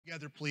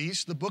Together,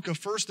 please, the book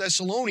of 1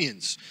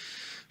 Thessalonians.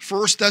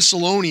 1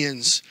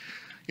 Thessalonians.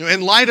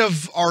 In light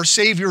of our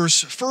Savior's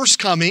first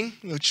coming,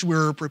 which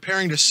we're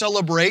preparing to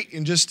celebrate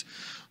in just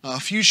a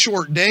few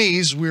short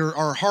days,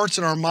 our hearts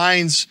and our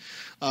minds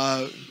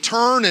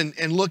turn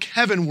and look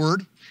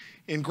heavenward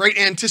in great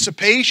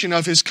anticipation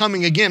of His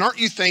coming again. Aren't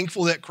you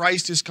thankful that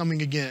Christ is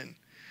coming again?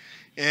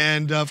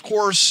 And of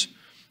course,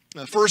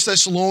 1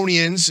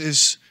 Thessalonians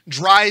is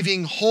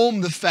driving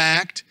home the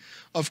fact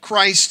of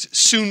Christ's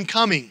soon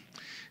coming.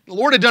 The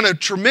Lord had done a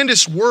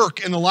tremendous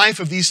work in the life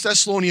of these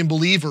Thessalonian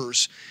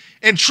believers,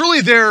 and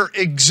truly they're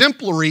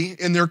exemplary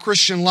in their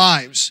Christian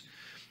lives.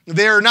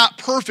 They're not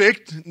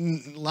perfect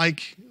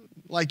like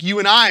you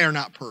and I are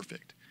not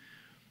perfect.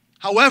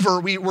 However,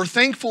 we're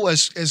thankful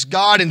as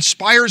God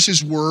inspires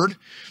His Word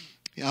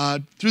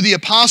through the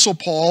Apostle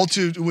Paul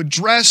to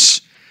address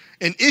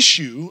an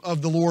issue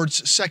of the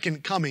Lord's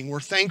second coming.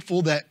 We're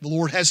thankful that the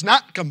Lord has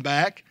not come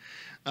back,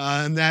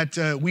 and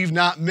that we've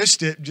not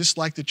missed it, just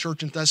like the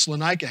church in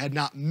Thessalonica had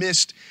not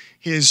missed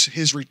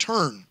His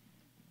return.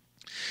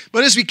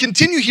 But as we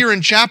continue here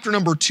in chapter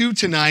number 2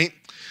 tonight,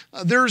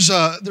 there's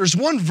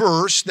one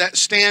verse that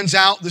stands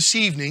out this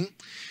evening.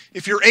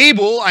 If you're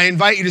able, I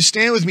invite you to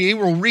stand with me.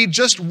 We'll read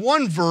just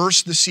one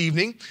verse this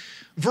evening,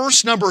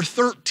 verse number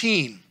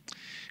 13.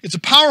 It's a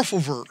powerful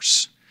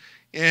verse.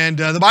 And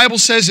the Bible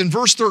says in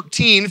verse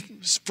 13,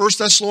 1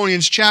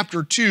 Thessalonians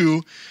chapter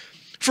 2,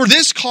 "For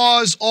this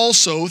cause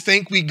also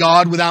thank we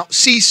God without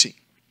ceasing,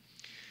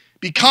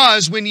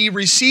 because when ye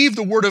received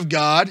the word of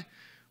God,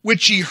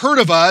 which ye heard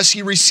of us,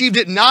 ye received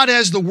it not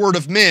as the word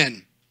of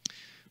men,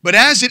 but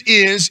as it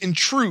is in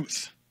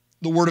truth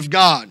the word of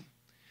God,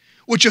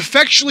 which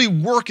effectually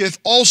worketh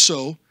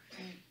also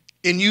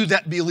in you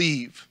that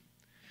believe."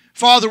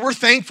 Father, we're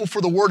thankful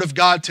for the word of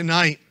God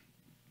tonight.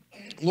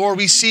 Lord,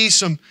 we see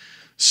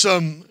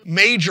some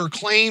major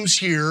claims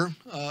here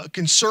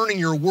concerning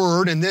your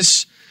word in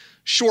this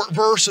short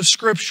verse of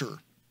Scripture.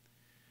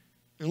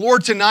 And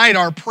Lord, tonight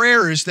our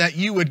prayer is that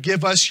you would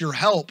give us your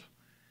help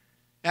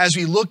as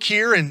we look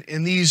here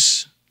in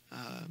these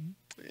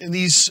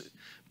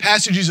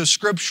passages of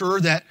Scripture,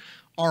 that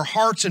our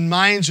hearts and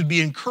minds would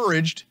be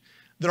encouraged,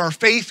 that our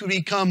faith would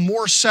become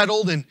more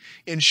settled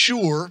and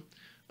sure,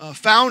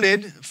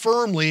 founded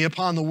firmly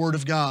upon the Word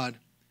of God.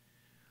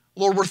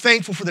 Lord, we're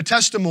thankful for the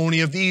testimony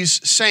of these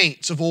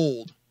saints of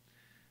old.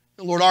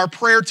 And Lord, our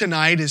prayer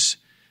tonight is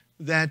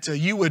that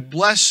you would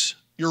bless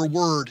your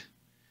word.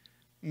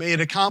 May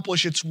it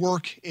accomplish its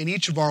work in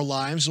each of our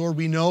lives. Lord,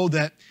 we know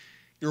that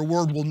your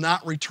word will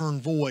not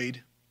return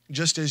void,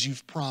 just as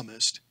you've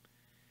promised.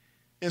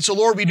 And so,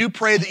 Lord, we do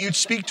pray that you'd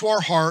speak to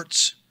our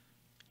hearts,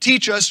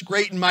 teach us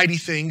great and mighty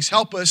things.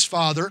 Help us,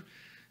 Father,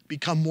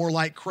 become more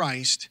like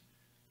Christ.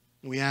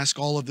 And we ask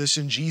all of this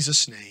in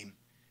Jesus' name.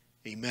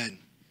 Amen.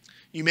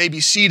 You may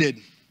be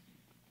seated.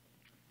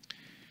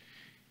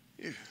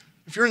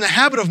 If you're in the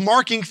habit of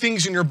marking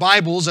things in your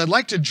Bibles, I'd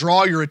like to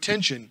draw your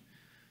attention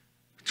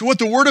to what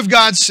the Word of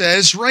God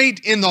says right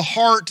in the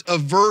heart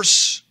of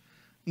verse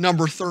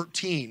number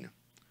 13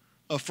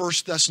 of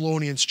 1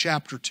 Thessalonians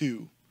chapter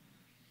 2.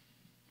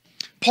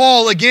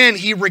 Paul, again,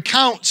 he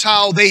recounts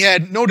how they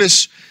had,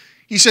 notice,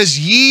 he says,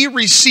 "Ye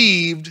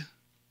received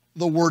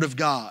the Word of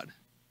God."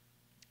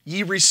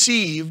 Ye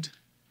received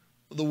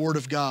the Word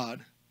of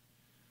God.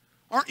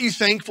 Aren't you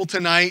thankful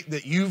tonight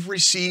that you've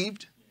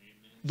received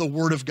the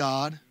Word of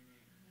God?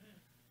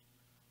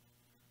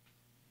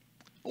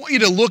 I want you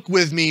to look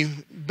with me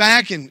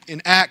back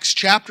in Acts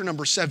chapter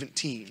number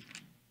 17.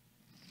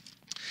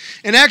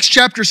 In Acts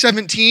chapter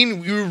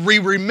 17, we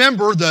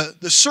remember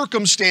the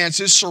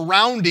circumstances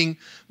surrounding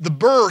the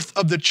birth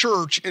of the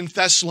church in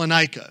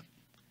Thessalonica.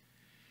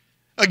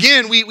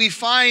 Again, we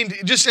find,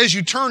 just as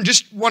you turn,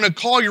 just want to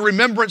call your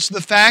remembrance to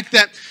the fact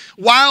that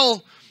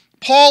while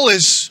Paul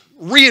is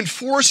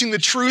reinforcing the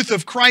truth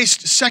of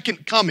Christ's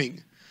second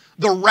coming,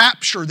 the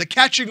rapture, the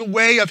catching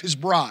away of His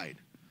bride,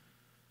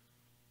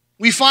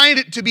 we find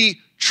it to be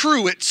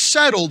true, it's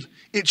settled,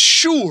 it's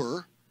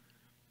sure.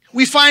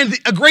 We find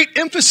a great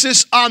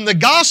emphasis on the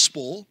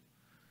gospel,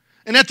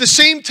 and at the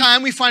same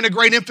time we find a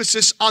great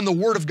emphasis on the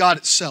Word of God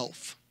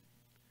itself.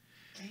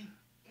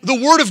 The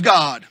Word of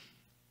God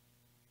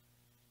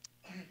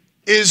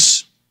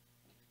is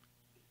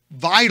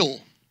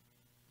vital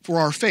for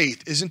our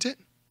faith, isn't it?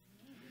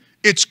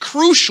 It's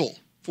crucial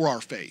for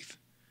our faith.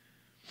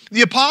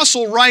 The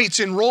apostle writes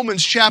in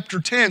Romans chapter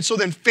 10, "So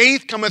then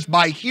faith cometh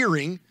by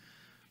hearing,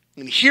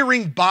 and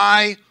hearing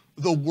by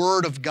the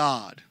word of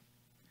God."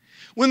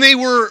 When they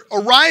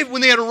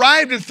had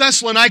arrived in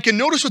Thessalonica,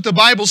 notice what the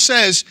Bible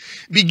says,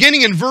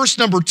 beginning in verse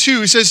number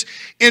 2. It says,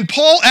 "And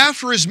Paul,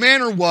 after his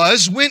manner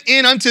was, went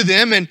in unto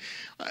them, and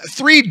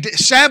 3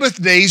 Sabbath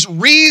days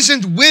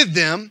reasoned with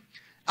them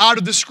out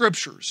of the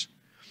Scriptures,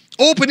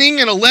 opening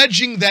and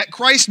alleging that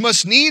Christ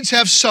must needs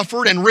have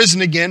suffered and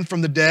risen again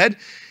from the dead,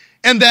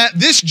 and that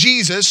this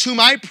Jesus, whom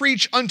I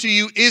preach unto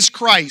you, is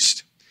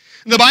Christ."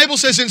 And the Bible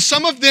says, "And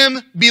some of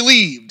them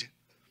believed,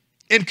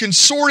 and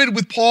consorted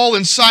with Paul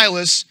and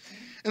Silas,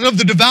 and of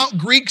the devout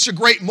Greeks a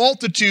great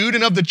multitude,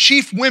 and of the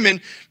chief women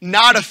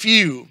not a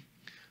few.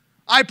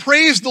 I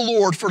praise the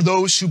Lord for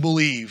those who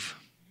believe.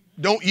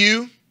 Don't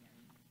you?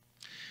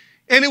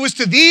 And it was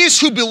to these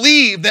who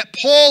believe that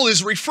Paul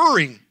is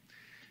referring.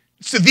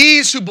 It's to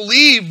these who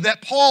believe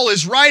that Paul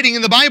is writing.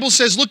 And the Bible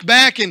says, look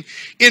back in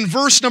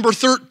verse number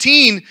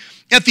 13,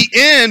 at the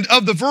end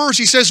of the verse,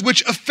 he says,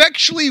 which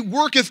effectually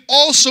worketh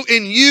also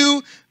in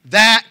you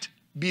that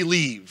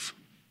believe.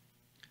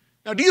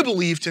 Now, do you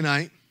believe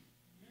tonight?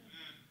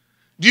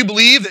 Do you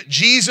believe that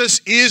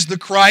Jesus is the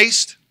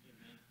Christ,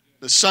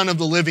 the Son of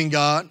the living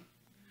God?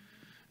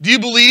 Do you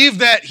believe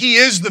that He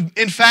is,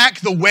 in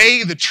fact, the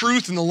way, the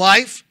truth, and the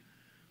life?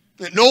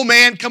 That no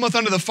man cometh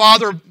unto the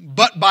Father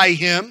but by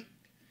Him?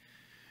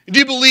 Do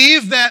you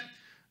believe that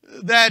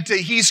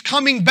He's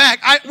coming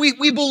back?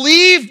 We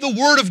believe the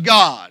Word of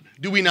God,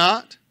 do we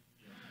not?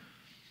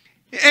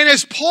 And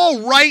as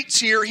Paul writes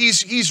here,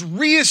 he's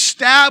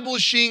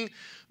reestablishing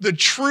the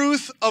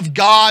truth of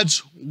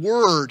God's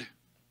Word.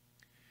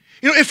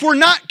 You know, if we're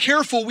not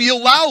careful, we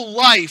allow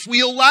life,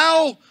 we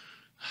allow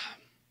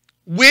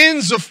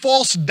winds of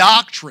false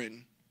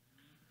doctrine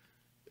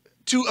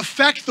to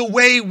affect the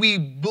way we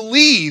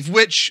believe,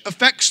 which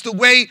affects the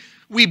way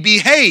we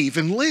behave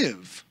and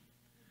live.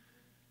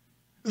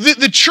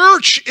 The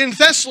church in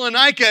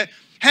Thessalonica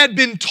had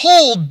been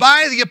told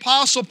by the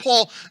Apostle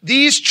Paul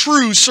these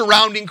truths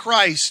surrounding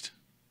Christ,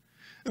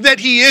 that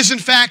He is in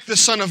fact the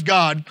Son of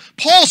God.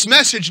 Paul's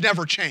message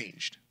never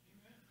changed.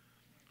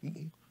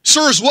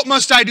 Sirs, what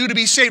must I do to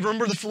be saved?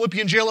 Remember the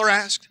Philippian jailer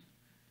asked?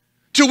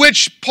 To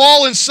which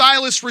Paul and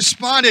Silas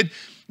responded,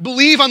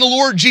 believe on the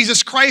Lord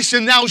Jesus Christ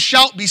and thou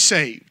shalt be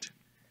saved.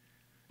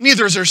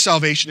 Neither is there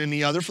salvation in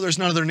any other, for there's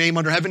none other name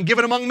under heaven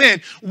given among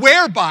men,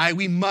 whereby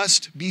we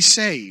must be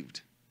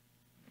saved.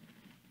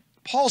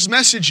 Paul's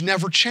message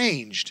never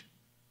changed.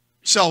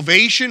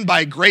 Salvation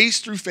by grace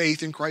through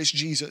faith in Christ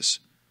Jesus.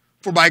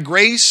 For by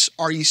grace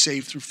are ye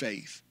saved through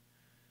faith.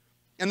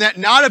 And that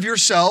not of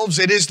yourselves,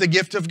 it is the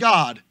gift of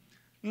God,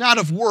 not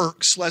of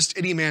works, lest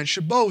any man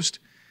should boast.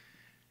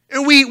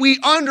 And we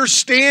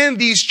understand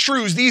these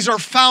truths. These are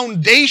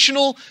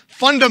foundational,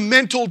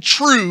 fundamental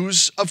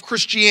truths of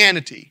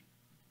Christianity.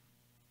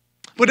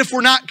 But if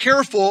we're not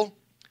careful,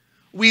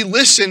 we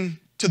listen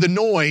to the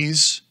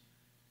noise,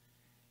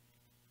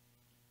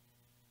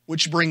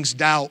 which brings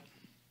doubt,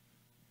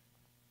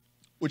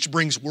 which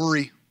brings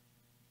worry,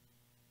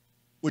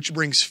 which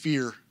brings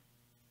fear.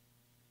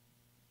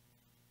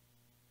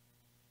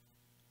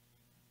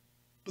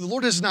 But the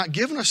Lord has not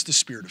given us the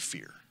spirit of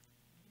fear,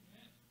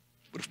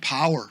 but of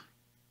power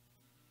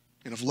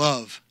and of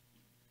love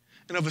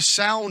and of a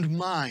sound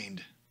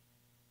mind.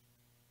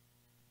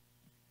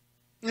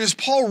 And as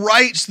Paul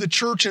writes the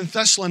church in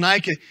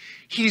Thessalonica,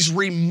 he's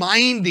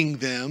reminding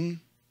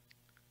them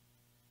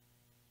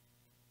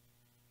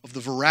of the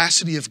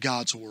veracity of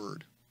God's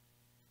Word.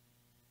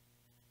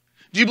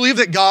 Do you believe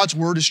that God's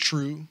Word is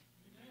true?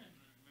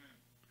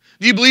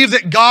 Do you believe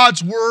that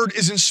God's Word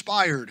is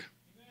inspired?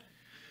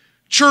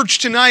 Church,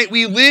 tonight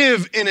we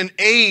live in an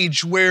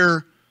age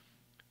where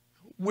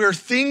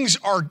things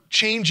are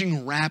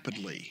changing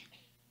rapidly.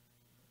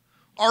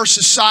 Our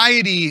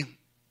society,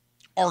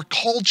 our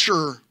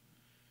culture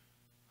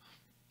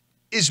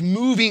is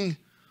moving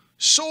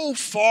so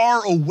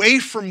far away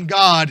from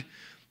God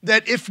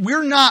that if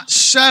we're not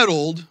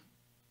settled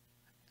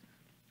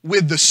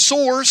with the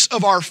source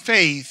of our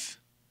faith,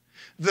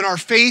 then our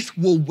faith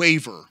will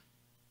waver.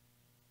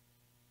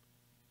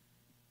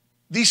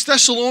 These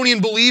Thessalonian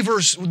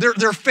believers,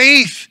 their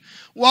faith,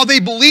 while they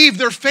believed,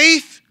 their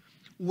faith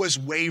was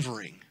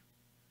wavering.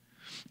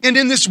 And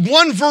in this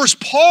one verse,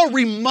 Paul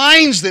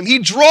reminds them, he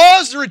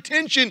draws their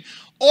attention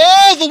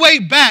all the way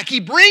back. He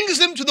brings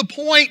them to the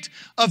point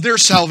of their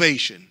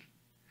salvation.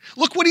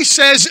 Look what he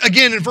says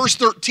again in verse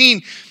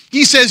 13.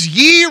 He says,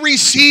 ye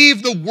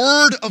receive the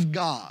word of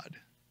God.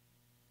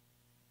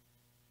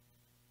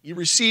 You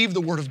receive the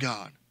word of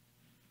God.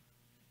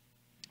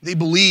 They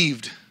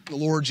believed the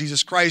Lord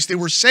Jesus Christ. They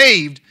were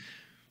saved.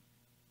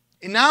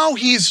 And now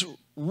he's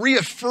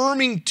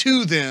reaffirming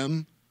to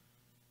them,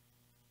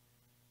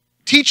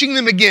 teaching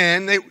them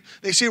again.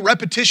 They say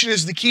repetition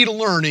is the key to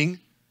learning,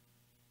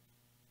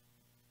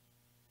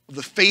 of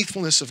the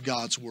faithfulness of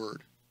God's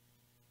word.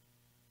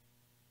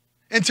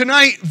 And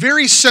tonight,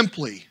 very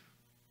simply,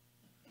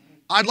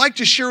 I'd like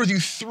to share with you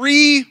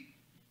three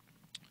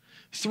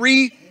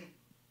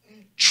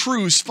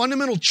truths,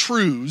 fundamental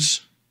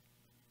truths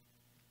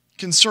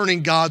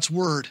concerning God's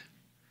Word.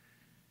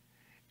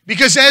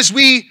 Because as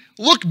we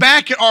look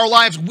back at our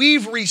lives,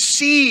 we've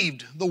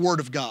received the Word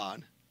of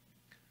God.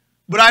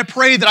 But I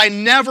pray that I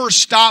never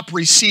stop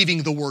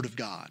receiving the Word of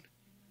God.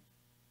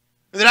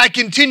 That I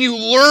continue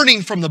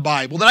learning from the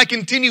Bible. That I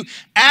continue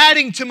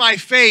adding to my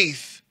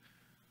faith.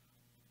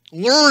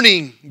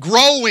 Learning,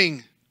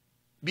 growing,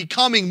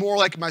 becoming more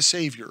like my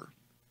Savior.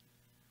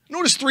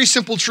 Notice three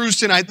simple truths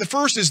tonight. The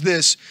first is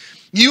this.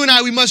 You and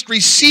I, we must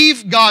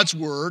receive God's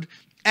Word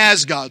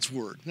as God's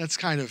Word. That's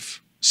kind of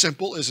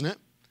simple, isn't it?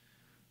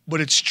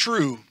 But it's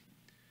true.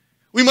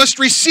 We must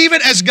receive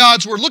it as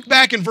God's Word. Look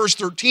back in verse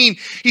 13.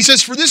 He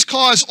says, for this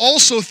cause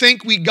also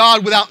thank we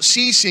God without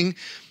ceasing,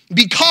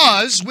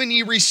 Because when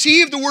ye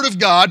received the word of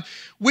God,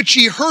 which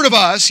ye heard of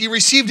us, ye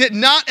received it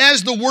not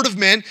as the word of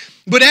men,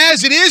 but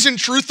as it is in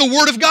truth the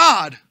word of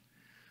God.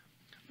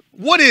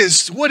 What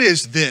is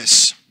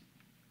this?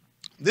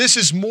 This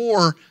is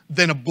more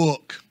than a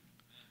book.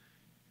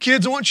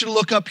 Kids, I want you to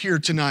look up here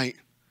tonight.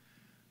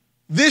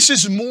 This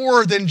is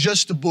more than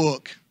just a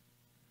book.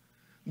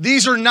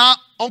 These are not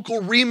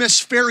Uncle Remus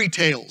fairy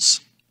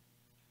tales,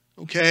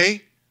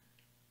 okay?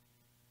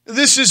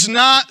 This is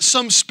not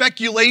some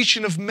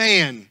speculation of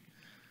man.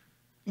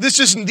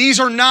 These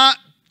are not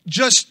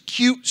just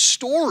cute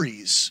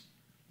stories.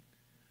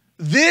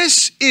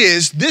 This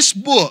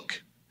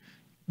book.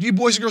 Do you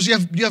boys and girls,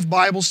 do you have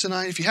Bibles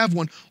tonight? If you have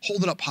one,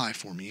 hold it up high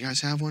for me. You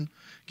guys have one?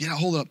 Yeah,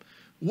 hold it up.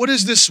 What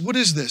is this? What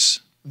is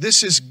this?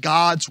 This is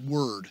God's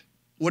Word.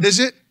 What is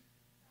it?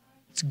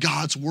 It's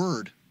God's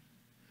Word.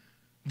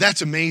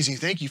 That's amazing.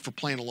 Thank you for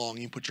playing along.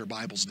 You can put your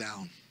Bibles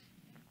down.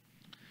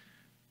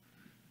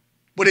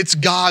 But it's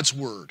God's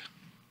Word.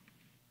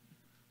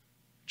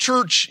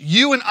 Church,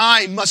 you and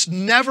I must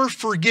never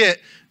forget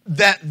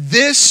that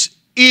this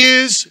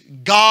is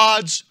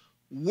God's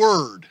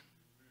Word.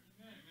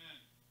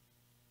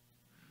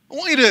 I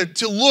want you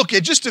to look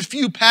at just a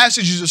few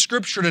passages of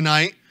Scripture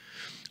tonight.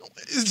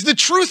 The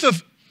truth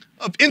of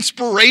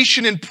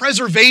inspiration and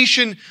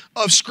preservation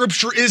of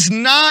Scripture is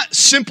not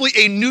simply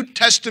a New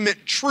Testament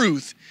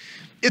truth.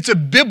 It's a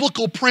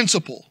biblical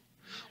principle.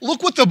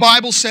 Look what the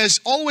Bible says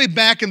all the way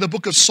back in the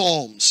book of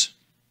Psalms.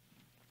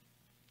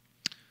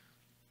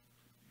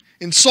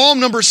 In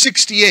Psalm number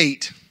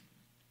 68,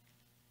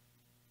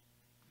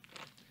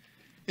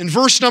 in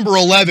verse number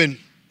 11,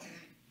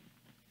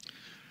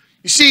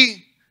 you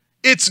see,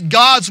 it's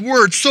God's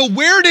Word. So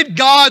where did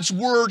God's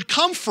Word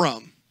come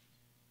from?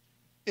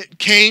 It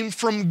came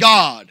from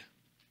God.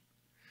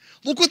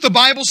 Look what the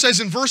Bible says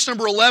in verse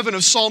number 11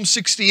 of Psalm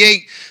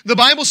 68. The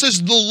Bible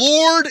says, the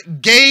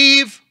Lord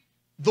gave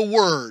the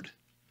Word.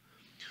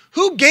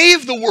 Who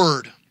gave the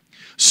Word?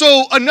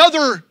 So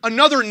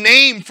another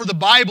name for the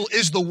Bible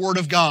is the Word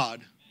of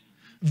God.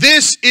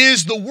 This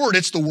is the Word.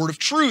 It's the Word of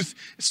truth.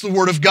 It's the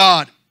Word of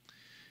God.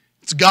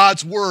 It's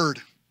God's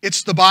Word.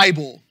 It's the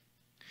Bible.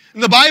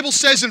 And the Bible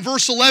says in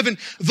verse 11,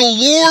 the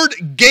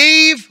Lord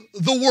gave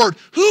the Word.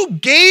 Who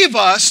gave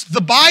us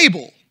the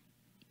Bible?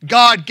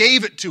 God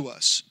gave it to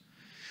us.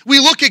 We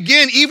look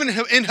again, even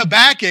in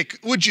Habakkuk.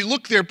 Would you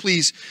look there,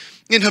 please?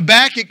 In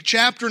Habakkuk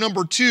chapter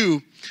number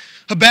 2.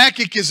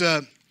 Habakkuk is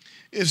an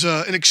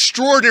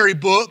extraordinary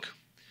book.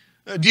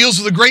 Deals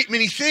with a great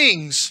many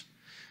things.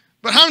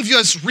 But how many of you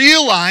guys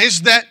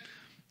realize that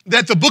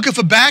the book of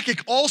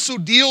Habakkuk also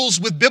deals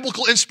with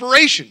biblical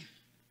inspiration?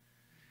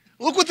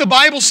 Look what the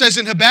Bible says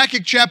in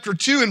Habakkuk chapter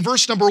 2 and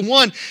verse number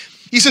 1.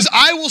 He says,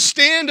 I will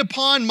stand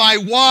upon my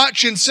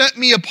watch and set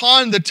me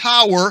upon the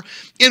tower,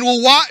 and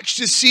will watch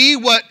to see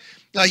what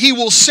he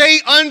will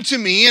say unto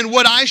me, and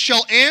what I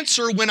shall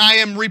answer when I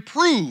am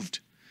reproved.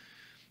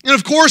 And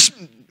of course,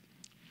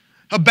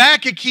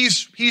 Habakkuk,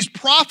 he's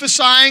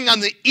prophesying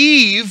on the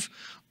eve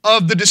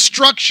of the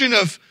destruction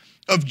of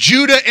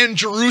Judah and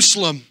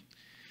Jerusalem.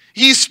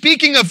 He's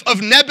speaking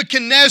of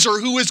Nebuchadnezzar,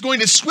 who is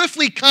going to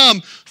swiftly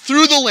come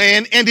through the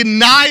land and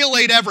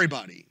annihilate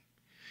everybody.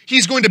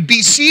 He's going to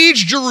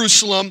besiege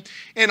Jerusalem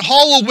and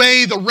haul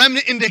away the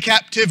remnant into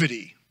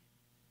captivity.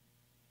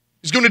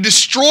 He's going to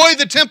destroy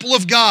the temple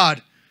of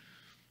God.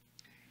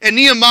 And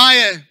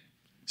Nehemiah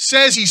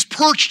says he's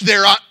perched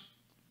there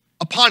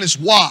upon his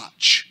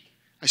watch.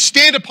 I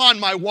stand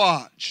upon my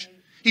watch.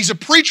 He's a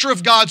preacher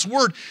of God's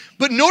word.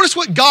 But notice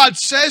what God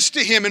says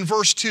to him in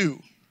verse 2.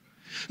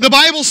 The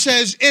Bible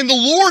says, and the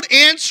Lord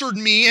answered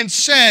me and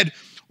said,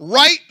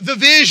 write the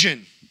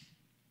vision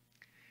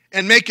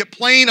and make it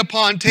plain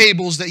upon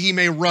tables that he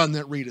may run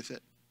that readeth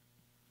it.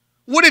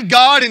 What did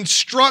God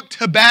instruct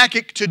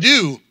Habakkuk to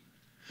do?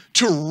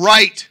 To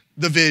write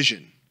the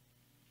vision.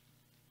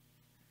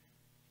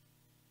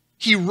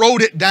 He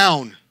wrote it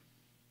down.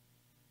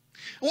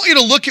 I want you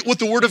to look at what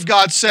the Word of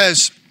God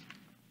says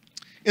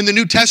in the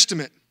New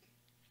Testament.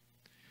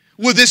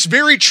 With this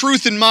very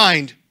truth in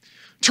mind,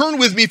 turn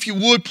with me, if you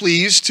would,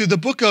 please, to the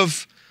book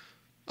of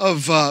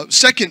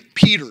 2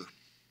 Peter.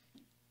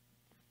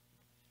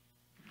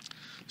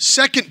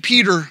 2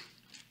 Peter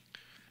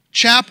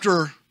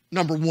chapter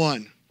number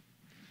 1.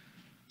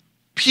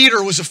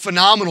 Peter was a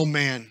phenomenal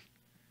man.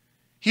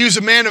 He was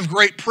a man of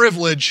great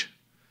privilege.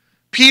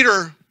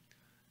 Peter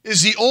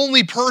is the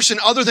only person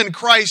other than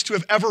Christ to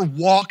have ever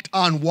walked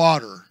on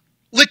water.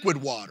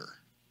 Liquid water.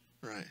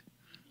 Right.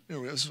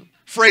 Let's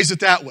phrase it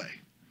that way.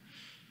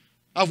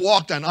 I've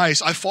walked on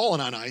ice. I've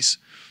fallen on ice.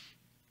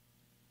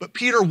 But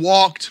Peter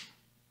walked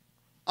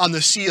on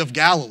the Sea of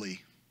Galilee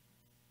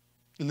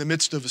in the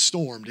midst of a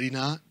storm, did he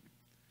not?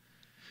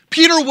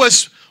 Peter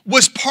was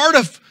part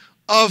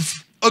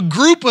of a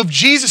group of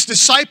Jesus'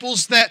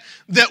 disciples that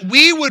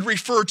we would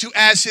refer to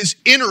as his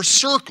inner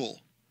circle.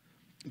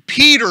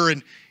 Peter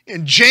and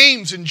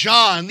James and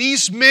John,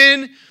 these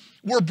men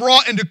were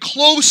brought into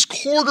close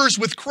quarters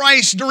with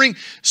Christ during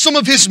some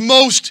of his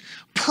most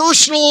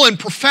personal and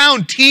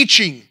profound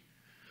teaching.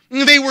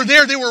 They were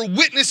there. They were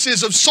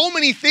witnesses of so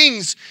many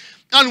things.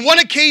 On one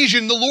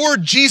occasion, the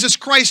Lord Jesus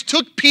Christ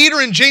took Peter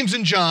and James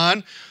and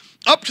John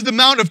up to the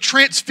Mount of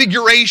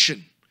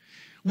Transfiguration,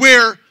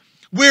 where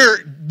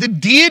the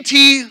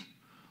deity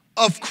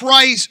of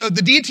Christ, the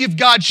deity of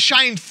God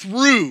shined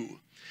through.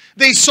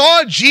 They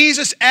saw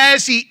Jesus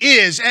as he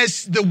is,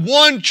 as the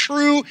one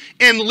true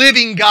and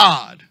living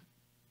God.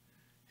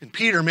 And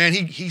Peter, man,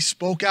 he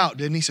spoke out,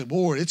 didn't he? He said,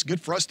 Lord, it's good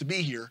for us to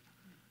be here.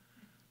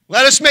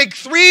 Let us make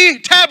 3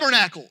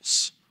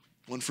 tabernacles.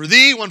 One for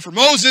thee, one for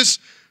Moses,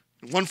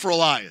 and one for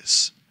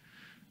Elias.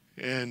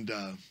 And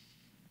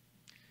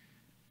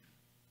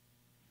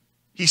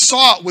he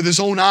saw it with his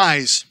own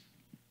eyes.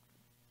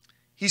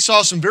 He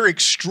saw some very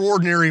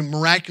extraordinary,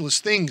 miraculous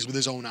things with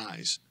his own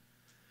eyes.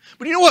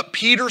 But you know what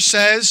Peter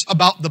says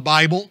about the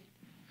Bible?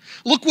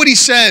 Look what he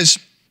says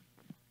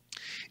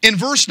in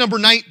verse number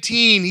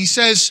 19. He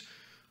says,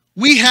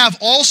 we have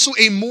also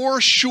a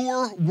more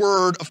sure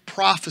word of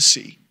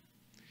prophecy,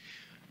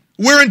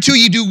 whereunto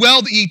ye do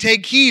well that ye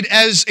take heed,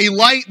 as a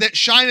light that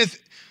shineth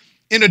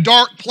in a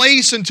dark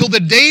place until the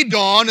day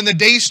dawn and the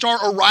day star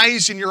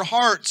arise in your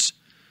hearts.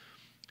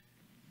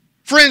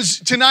 Friends,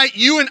 tonight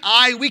you and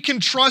I, we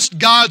can trust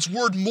God's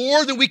word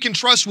more than we can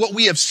trust what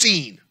we have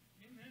seen.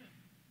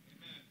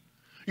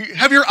 Amen.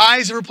 Have your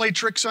eyes ever played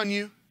tricks on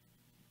you?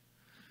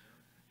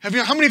 How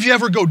many of you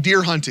ever go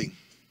deer hunting?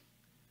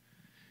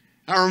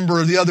 I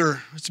remember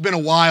it's been a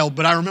while,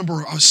 but I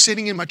remember I was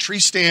sitting in my tree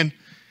stand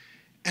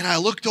and I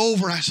looked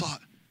over and I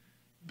thought,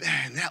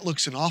 man, that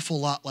looks an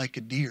awful lot like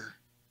a deer.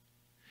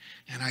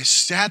 And I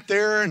sat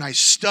there and I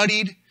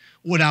studied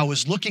what I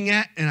was looking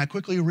at, and I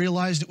quickly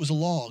realized it was a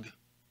log.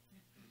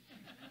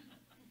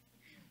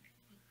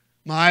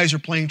 My eyes are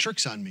playing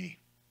tricks on me.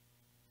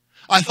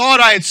 I thought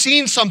I had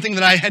seen something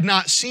that I had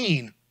not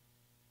seen.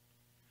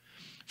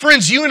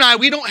 Friends, you and I,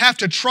 we don't have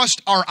to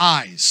trust our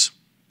eyes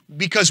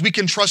because we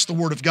can trust the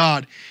Word of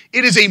God.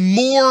 It is a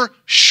more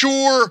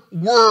sure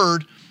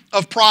word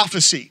of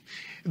prophecy.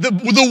 The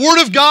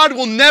Word of God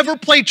will never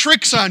play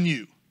tricks on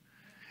you.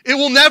 It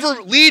will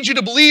never lead you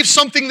to believe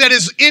something that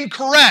is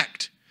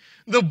incorrect.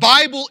 The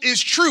Bible is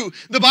true.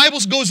 The Bible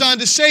goes on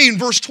to say in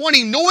verse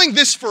 20, knowing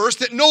this first,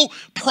 that no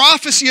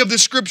prophecy of the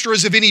Scripture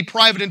is of any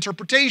private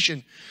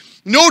interpretation.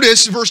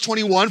 Notice verse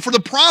 21, for the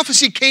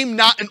prophecy came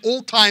not in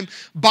old time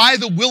by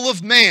the will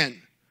of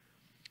man,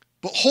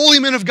 but holy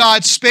men of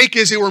God spake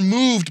as they were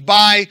moved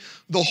by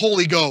the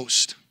Holy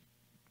Ghost.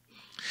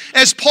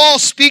 As Paul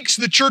speaks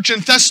to the church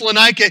in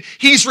Thessalonica,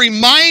 he's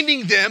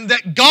reminding them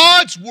that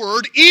God's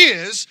word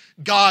is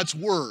God's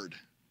word.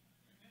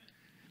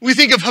 We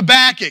think of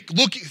Habakkuk,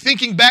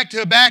 thinking back to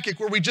Habakkuk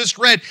where we just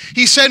read,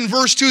 he said in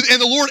verse 2,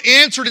 and the Lord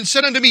answered and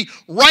said unto me,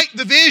 write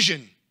the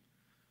vision.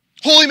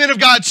 Holy men of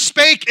God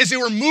spake as they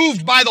were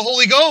moved by the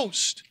Holy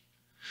Ghost.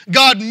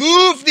 God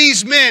moved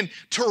these men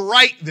to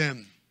write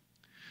them.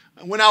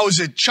 When I was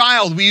a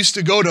child, we used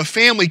to go to a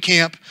family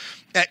camp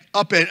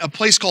up at a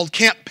place called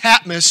Camp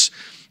Patmos.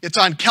 It's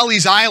on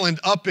Kelly's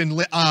Island up in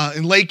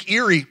Lake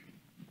Erie.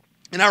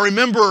 And I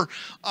remember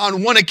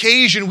on one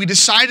occasion we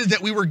decided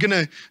that we were going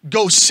to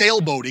go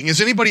sailboating. Has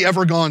anybody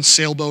ever gone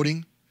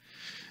sailboating?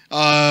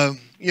 I'm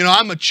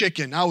a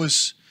chicken. I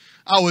was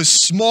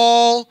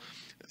small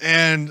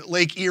and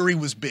Lake Erie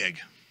was big.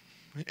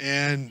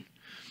 And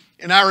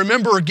I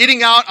remember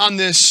getting out on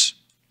this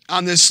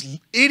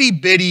itty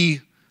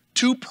bitty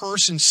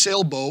 2-person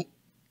sailboat.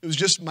 It was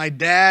just my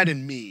dad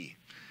and me.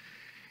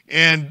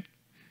 And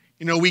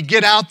we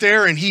get out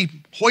there and he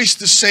hoists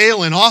the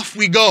sail and off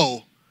we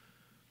go.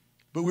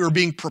 But we were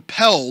being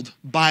propelled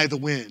by the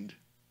wind.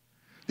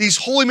 These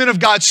holy men of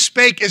God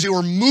spake as they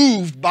were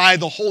moved by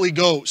the Holy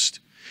Ghost.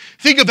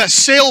 Think of a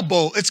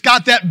sailboat. It's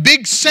got that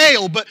big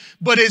sail, but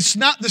it's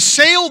not the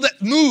sail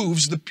that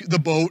moves the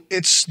boat.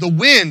 It's the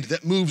wind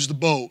that moves the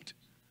boat.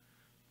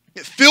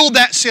 It filled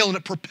that sail and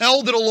it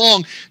propelled it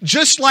along,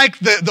 just like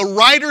the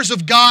writers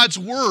of God's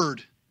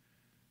Word.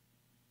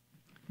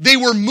 They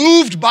were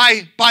moved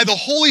by the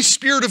Holy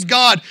Spirit of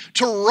God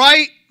to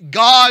write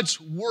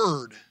God's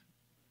Word.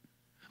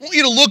 I want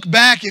you to look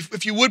back,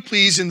 if you would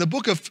please, in the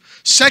book of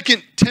 2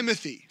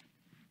 Timothy.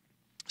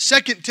 2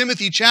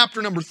 Timothy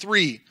chapter number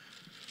 3.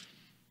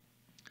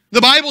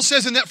 The Bible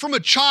says, in that from a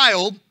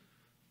child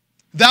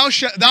thou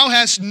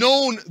hast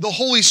known the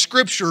Holy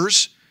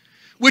Scriptures,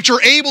 which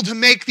are able to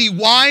make thee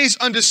wise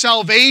unto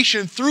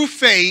salvation through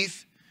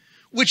faith,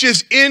 which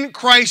is in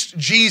Christ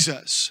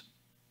Jesus.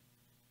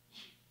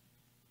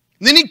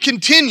 And then he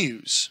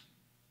continues.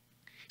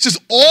 He says,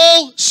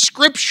 all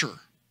Scripture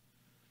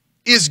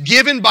is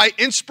given by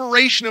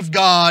inspiration of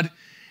God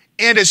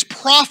and is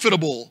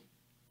profitable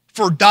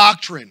for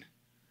doctrine,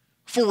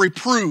 for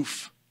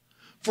reproof,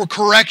 for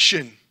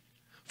correction,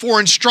 for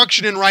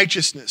instruction in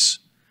righteousness,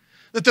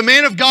 that the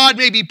man of God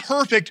may be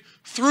perfect,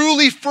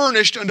 thoroughly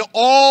furnished unto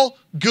all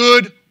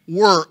good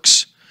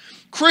works.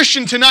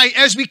 Christian, tonight,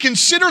 as we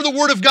consider the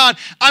Word of God,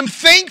 I'm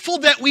thankful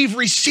that we've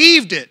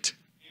received it.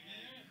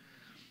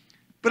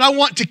 But I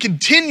want to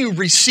continue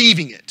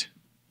receiving it.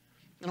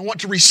 And I want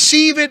to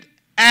receive it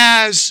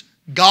as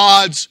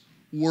God's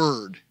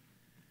Word.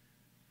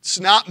 It's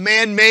not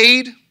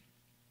man-made.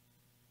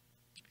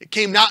 It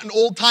came not in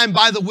old time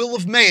by the will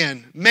of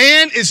man.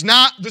 Man is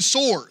not the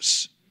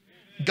source.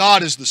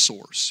 God is the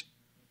source.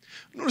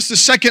 Notice the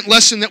second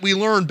lesson that we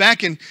learned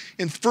back in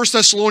 1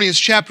 Thessalonians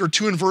chapter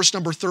 2 and verse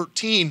number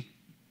 13.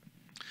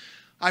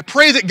 I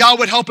pray that God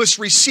would help us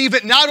receive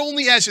it not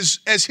only as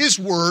His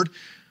word,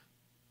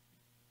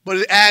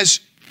 but as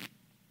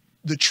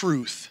the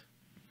truth.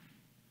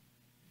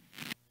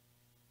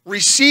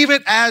 Receive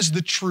it as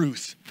the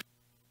truth.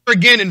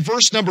 Again, in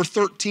verse number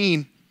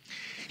 13,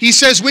 he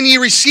says, when ye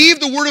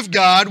received the word of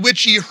God,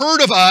 which ye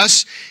heard of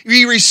us,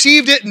 ye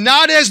received it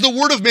not as the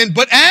word of men,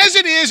 but as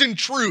it is in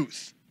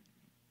truth,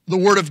 the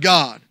word of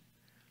God,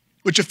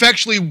 which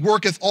effectually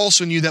worketh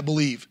also in you that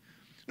believe.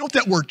 Note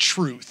that word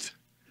truth.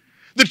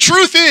 The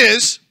truth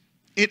is,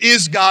 it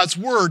is God's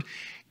word.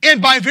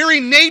 And by very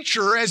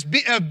nature,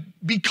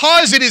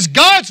 because it is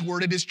God's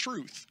word, it is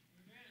truth.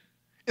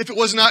 If it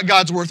was not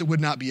God's word, it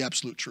would not be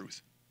absolute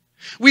truth.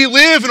 We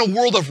live in a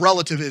world of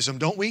relativism,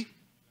 don't we?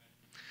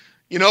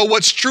 You know,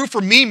 what's true for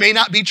me may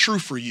not be true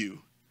for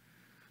you.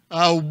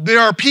 There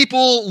are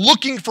people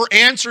looking for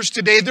answers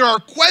today. There are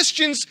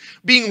questions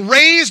being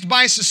raised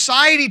by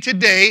society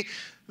today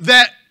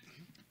that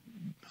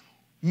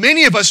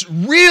many of us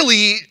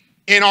really,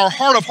 in our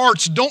heart of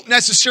hearts, don't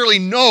necessarily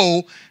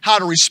know how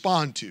to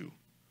respond to.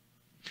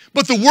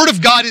 But the Word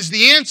of God is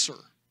the answer,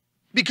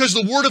 because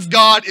the Word of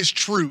God is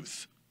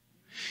truth.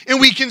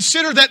 And we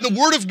consider that the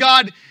Word of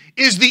God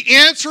is the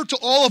answer to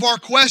all of our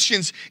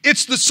questions.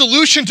 It's the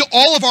solution to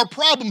all of our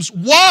problems.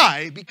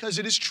 Why? Because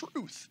it is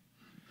truth.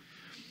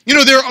 You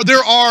know,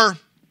 there are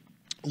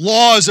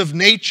laws of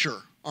nature,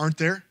 aren't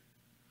there?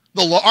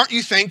 Aren't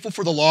you thankful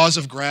for the laws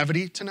of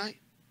gravity tonight?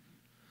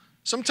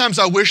 Sometimes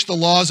I wish the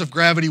laws of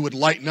gravity would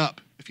lighten up,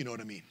 if you know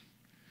what I mean.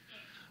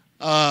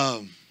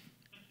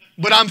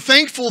 But I'm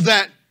thankful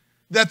that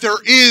there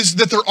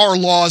are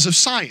laws of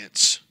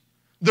science.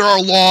 There are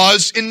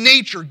laws in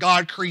nature.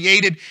 God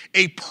created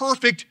a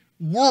perfect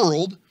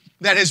world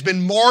that has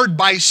been marred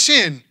by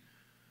sin.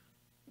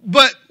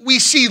 But we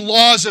see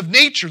laws of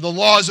nature. The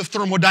laws of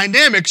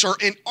thermodynamics are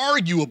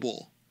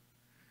inarguable.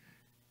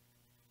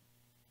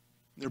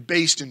 They're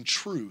based in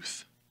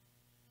truth.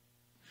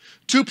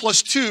 2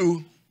 plus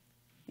 2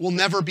 will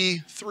never be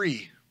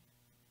 3.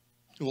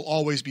 It will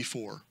always be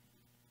 4.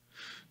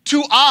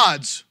 2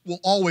 odds will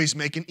always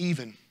make an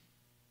even.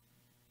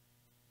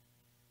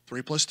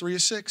 3 plus 3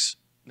 is 6.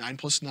 9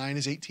 plus 9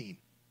 is 18.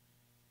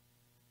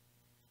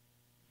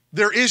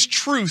 There is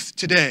truth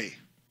today.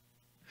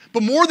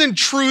 But more than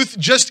truth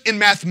just in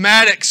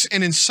mathematics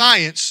and in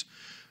science,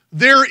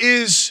 there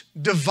is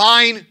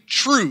divine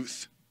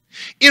truth.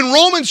 In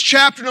Romans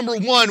chapter number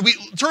 1,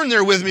 turn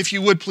there with me if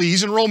you would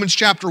please. In Romans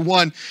chapter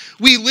 1,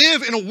 we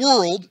live in a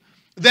world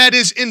that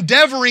is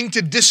endeavoring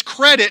to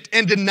discredit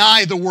and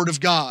deny the Word of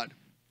God.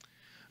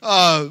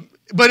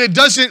 But it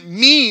doesn't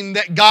mean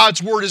that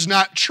God's Word is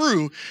not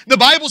true. The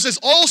Bible says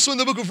also in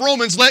the book of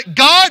Romans, let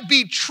God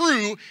be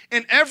true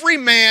and every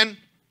man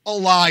a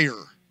liar.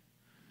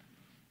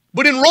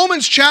 But in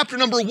Romans chapter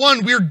number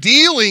 1, we're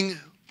dealing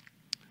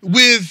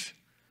with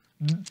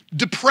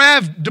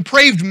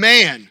depraved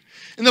man.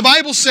 And the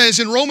Bible says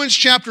in Romans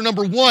chapter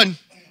number 1,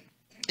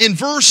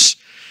 verse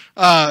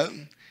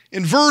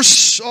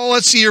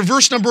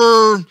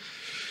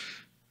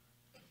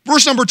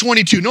number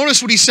 22.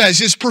 Notice what he says,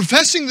 is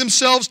professing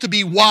themselves to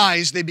be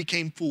wise, they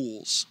became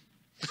fools.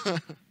 I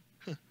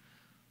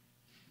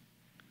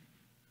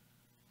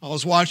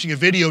was watching a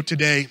video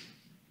today.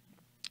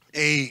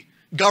 A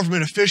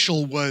government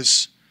official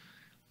was,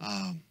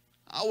 I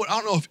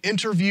don't know if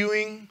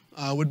interviewing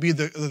would be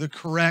the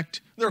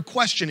correct, they're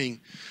questioning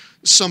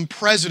some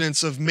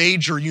presidents of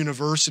major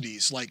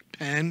universities like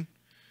Penn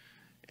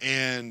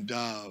and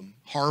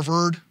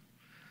Harvard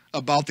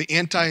about the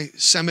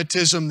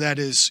anti-Semitism that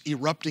is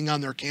erupting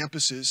on their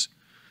campuses.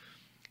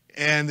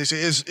 And they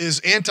say, is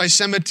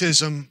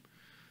anti-Semitism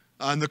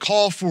and the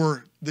call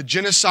for the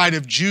genocide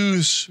of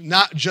Jews,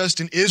 not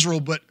just in Israel,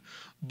 but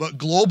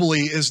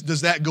globally,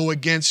 does that go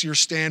against your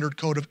standard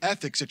code of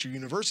ethics at your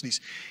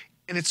universities?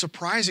 And it's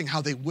surprising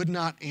how they would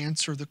not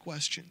answer the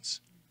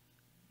questions.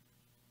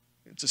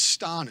 It's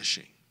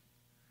astonishing.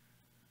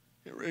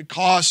 It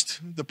cost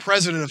the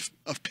president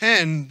of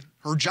Penn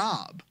her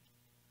job.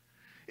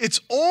 It's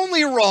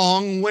only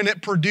wrong when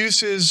it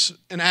produces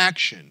an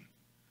action.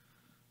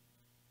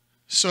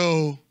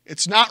 So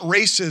it's not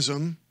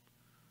racism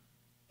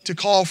to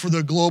call for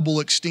the global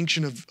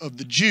extinction of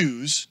the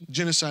Jews,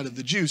 genocide of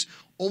the Jews,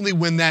 only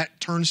when that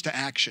turns to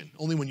action.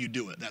 Only when you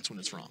do it, that's when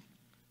it's wrong.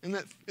 Isn't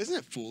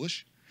that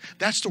foolish?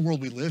 That's the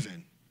world we live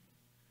in.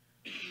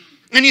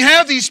 And you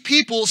have these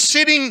people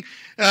sitting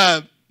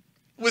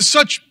with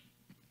such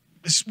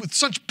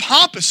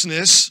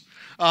pompousness,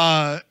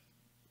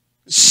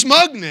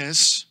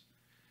 smugness,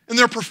 and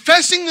they're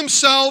professing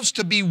themselves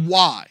to be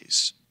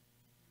wise.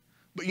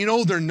 But you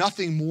know, they're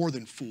nothing more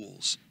than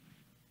fools.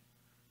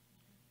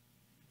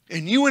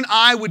 And you and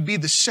I would be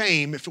the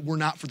same if it were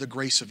not for the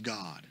grace of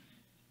God.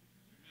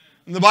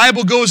 And the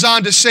Bible goes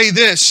on to say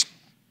this,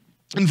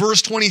 In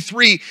verse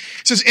 23,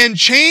 it says, and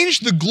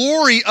changed the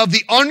glory of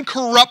the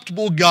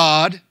uncorruptible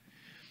God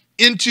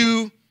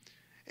into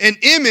an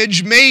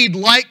image made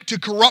like to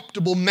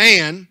corruptible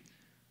man,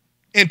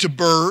 and to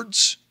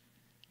birds,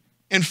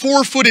 and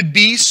four-footed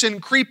beasts,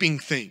 and creeping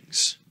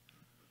things.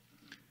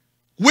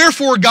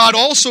 Wherefore God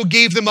also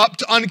gave them up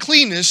to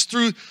uncleanness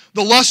through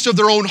the lust of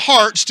their own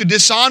hearts, to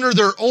dishonor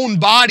their own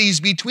bodies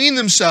between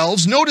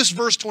themselves. Notice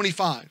verse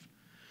 25.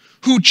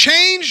 Who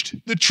changed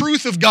the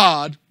truth of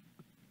God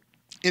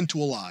into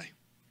a lie,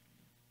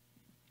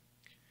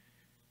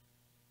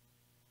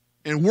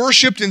 and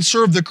worshipped and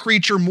served the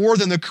creature more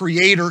than the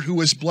Creator, who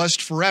is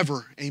blessed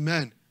forever.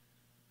 Amen.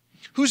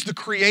 Who's the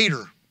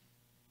Creator?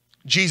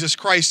 Jesus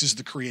Christ is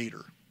the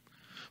Creator.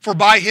 For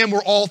by Him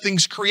were all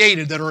things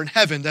created that are in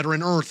heaven, that are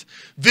in earth,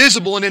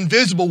 visible and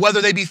invisible,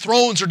 whether they be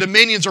thrones or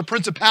dominions or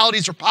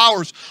principalities or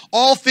powers.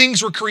 All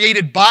things were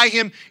created by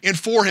Him and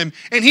for Him.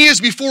 And He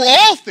is before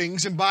all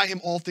things, and by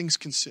Him all things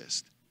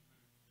consist.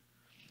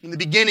 In the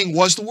beginning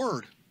was the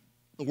Word.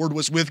 The Word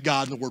was with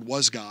God, and the Word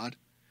was God.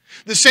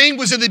 The same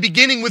was in the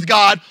beginning with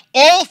God.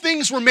 All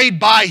things were made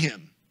by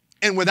Him,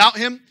 and without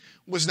Him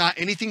was not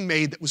anything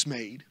made that was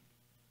made.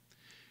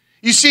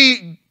 You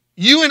see,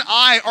 you and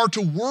I are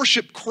to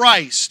worship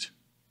Christ,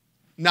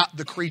 not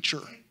the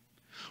creature.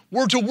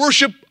 We're to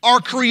worship our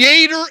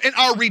Creator and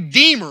our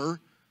Redeemer,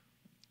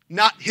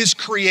 not His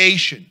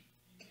creation.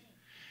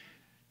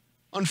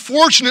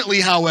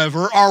 Unfortunately,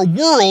 however, our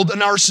world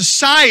and our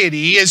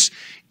society is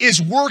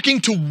working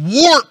to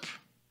warp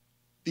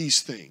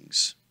these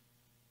things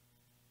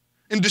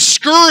and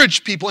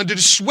discourage people and to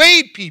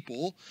dissuade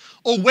people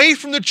away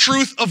from the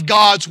truth of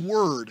God's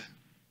Word.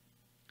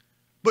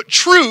 But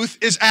truth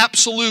is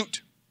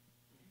absolute.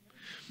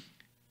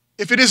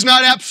 If it is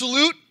not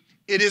absolute,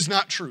 it is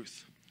not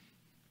truth.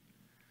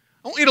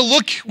 I want you to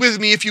look with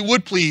me, if you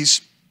would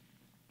please,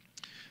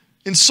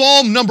 in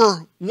Psalm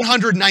number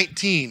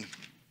 119.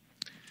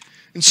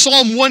 In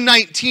Psalm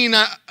 119,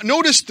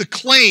 notice the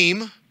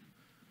claim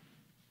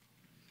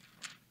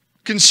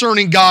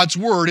concerning God's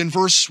Word in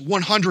verse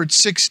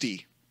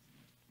 160.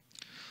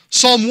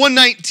 Psalm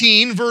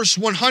 119, verse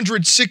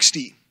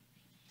 160.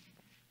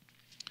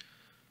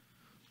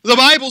 The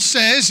Bible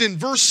says in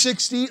verse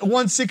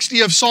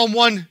 160 of Psalm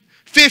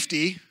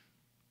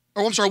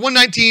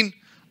 119,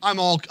 I'm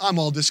all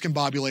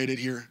discombobulated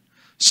here.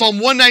 Psalm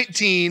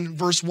 119,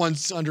 verse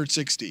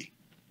 160.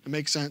 It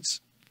makes sense?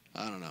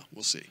 I don't know.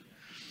 We'll see.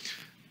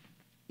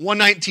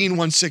 119,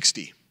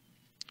 160.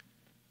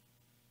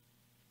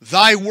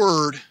 Thy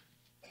word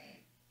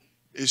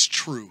is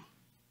true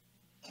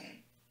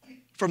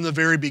from the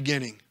very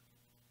beginning.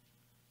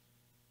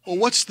 Well,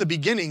 what's the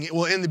beginning?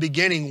 Well, in the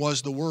beginning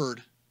was the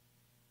Word.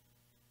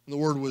 The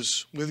Word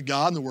was with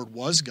God, and the Word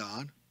was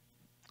God.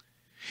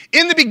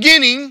 In the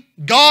beginning,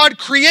 God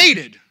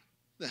created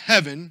the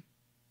heaven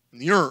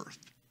and the earth.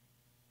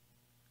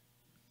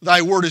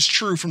 Thy word is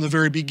true from the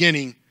very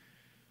beginning.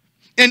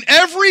 And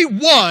every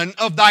one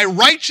of thy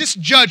righteous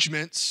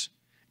judgments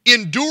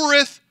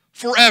endureth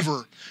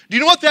forever. Do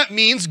you know what that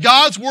means?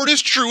 God's word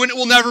is true and it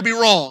will never be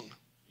wrong.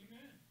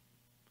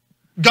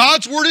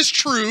 God's word is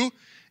true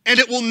and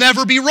it will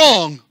never be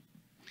wrong.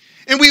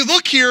 And we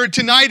look here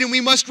tonight and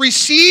we must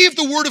receive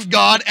the word of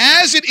God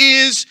as it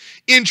is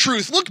in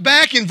truth. Look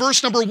back in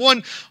verse number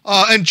 1,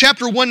 in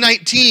chapter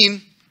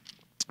 119,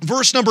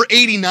 verse number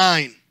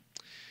 89.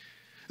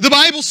 The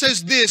Bible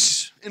says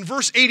this in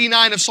verse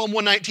 89 of Psalm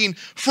 119,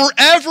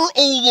 forever,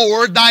 O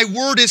Lord, thy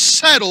word is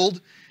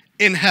settled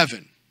in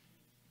heaven.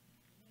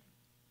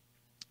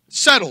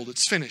 Settled,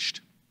 it's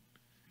finished.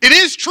 It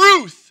is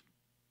truth.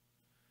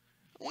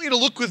 I want you to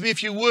look with me,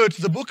 if you would,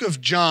 to the book of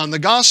John, the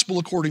Gospel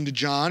according to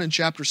John in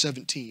chapter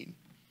 17.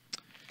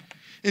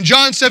 In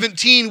John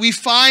 17, we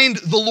find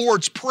the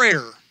Lord's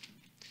Prayer,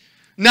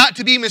 not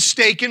to be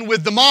mistaken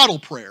with the model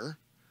prayer.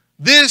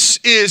 This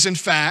is, in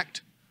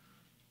fact,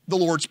 the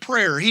Lord's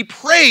Prayer. He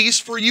prays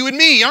for you and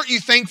me. Aren't you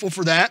thankful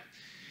for that?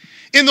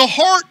 In the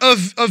heart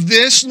of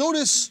this,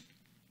 notice,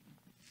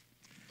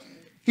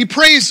 he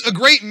prays a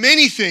great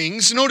many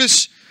things.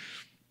 Notice,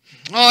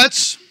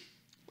 let's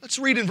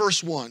read in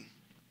verse 1.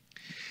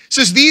 It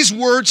says, these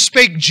words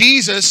spake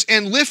Jesus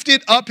and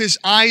lifted up his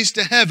eyes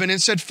to heaven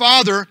and said,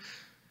 Father,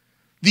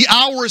 the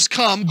hour is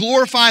come,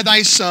 glorify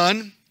thy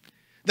Son,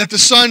 that the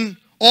Son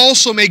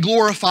also may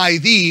glorify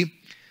thee,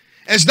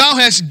 as thou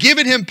hast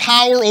given him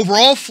power over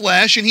all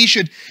flesh, and he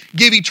should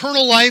give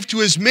eternal life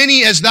to as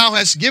many as thou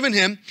hast given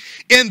him.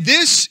 And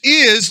this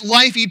is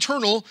life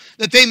eternal,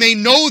 that they may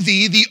know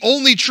thee, the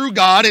only true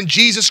God, and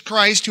Jesus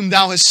Christ, whom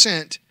thou hast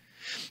sent.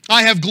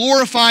 I have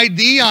glorified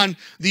thee on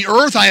the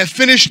earth. I have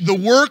finished the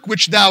work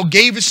which thou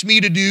gavest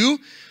me to do.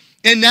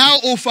 And now,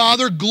 O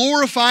Father,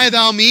 glorify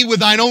thou me with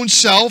thine own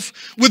self,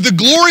 with the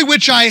glory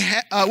which I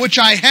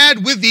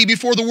had with thee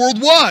before the world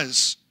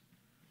was.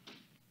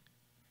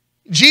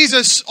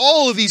 Jesus,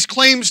 all of these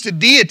claims to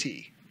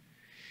deity.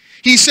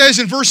 He says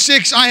in verse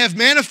 6, I have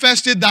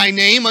manifested thy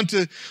name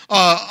unto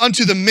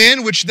the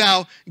men which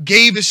thou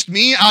gavest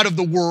me out of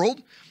the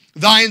world.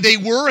 Thine they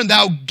were, and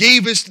thou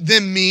gavest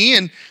them me,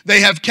 and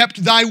they have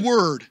kept thy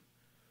word.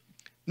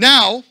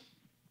 Now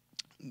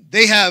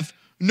they have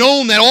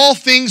known that all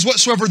things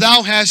whatsoever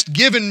thou hast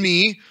given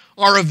me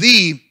are of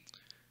thee.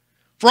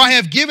 For I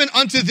have given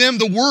unto them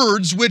the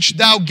words which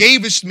thou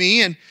gavest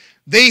me, and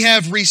they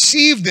have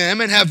received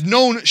them, and have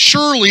known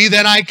surely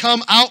that I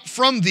come out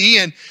from thee,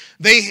 and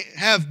they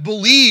have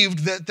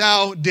believed that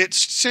thou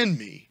didst send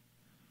me.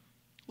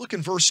 Look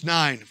in verse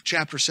 9 of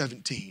chapter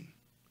 17,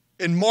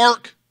 and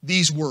mark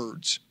these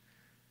words.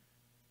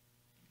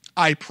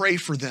 I pray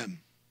for them.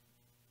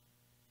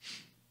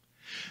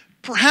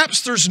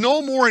 Perhaps there's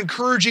no more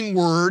encouraging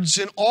words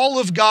in all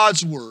of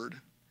God's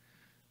Word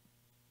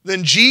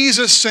than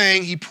Jesus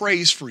saying He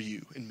prays for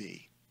you and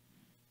me.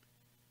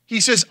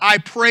 He says, I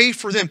pray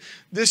for them.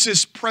 This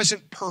is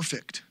present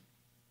perfect.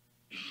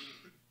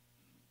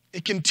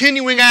 A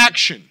continuing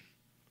action.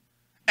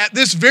 At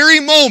this very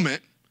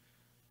moment,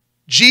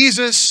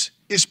 Jesus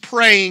is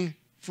praying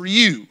for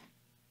you.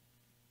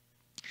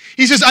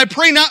 He says, I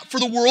pray not for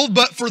the world,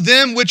 but for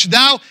them which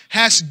thou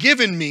hast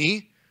given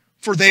me,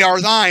 for they are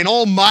thine.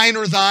 All mine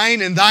are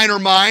thine, and thine are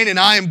mine, and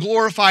I am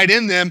glorified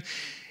in them.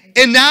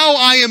 And now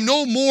I am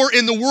no more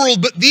in the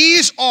world, but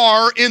these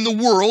are in the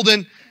world,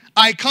 and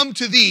I come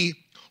to thee.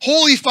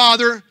 Holy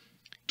Father,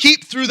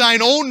 keep through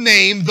thine own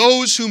name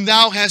those whom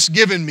thou hast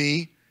given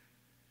me,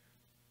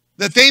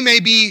 that they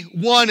may be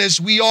one as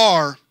we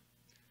are.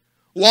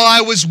 While I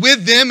was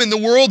with them in the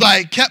world,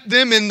 I kept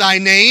them in thy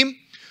name.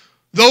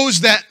 Those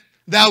that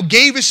thou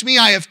gavest me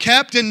I have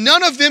kept, and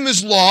none of them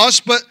is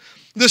lost, but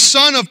the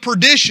son of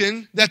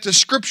perdition, that the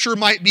scripture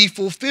might be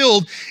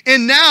fulfilled.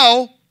 And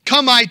now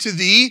come I to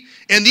thee,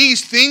 and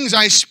these things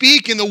I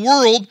speak in the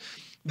world,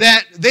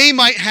 that they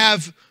might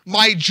have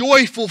my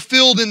joy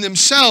fulfilled in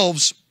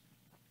themselves.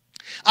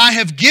 I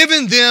have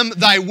given them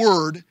thy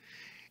word,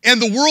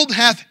 and the world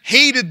hath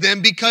hated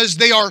them, because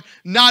they are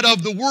not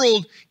of the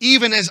world,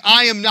 even as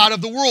I am not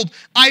of the world.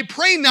 I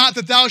pray not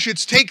that thou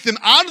shouldst take them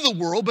out of the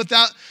world, but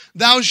that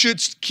thou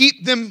shouldst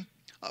keep them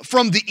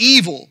from the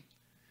evil.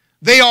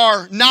 They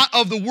are not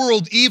of the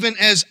world, even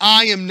as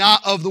I am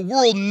not of the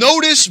world.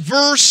 Notice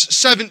verse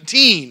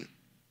 17.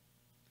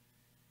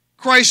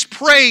 Christ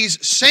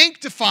prays,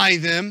 sanctify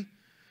them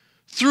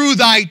through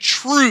thy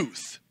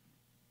truth.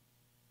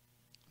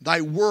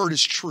 Thy word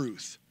is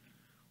truth.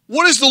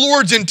 What is the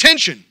Lord's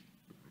intention?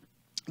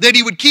 That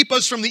He would keep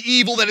us from the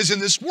evil that is in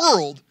this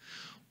world.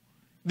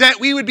 That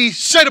we would be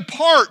set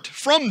apart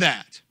from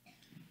that.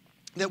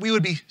 That we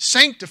would be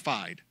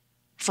sanctified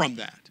from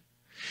that.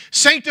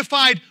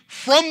 Sanctified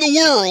from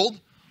the world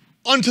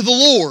unto the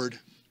Lord.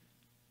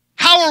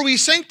 How are we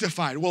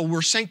sanctified? Well,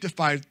 we're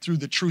sanctified through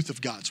the truth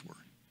of God's word.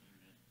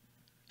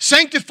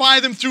 Sanctify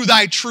them through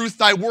thy truth.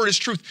 Thy word is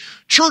truth.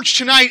 Church,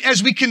 tonight,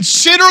 as we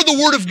consider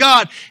the word of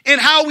God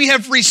and how we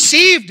have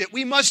received it,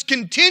 we must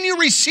continue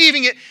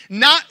receiving it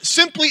not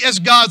simply as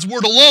God's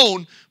word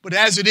alone, but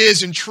as it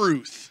is in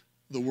truth,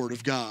 the word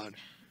of God.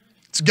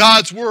 It's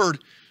God's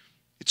word.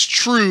 It's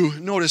true.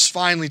 Notice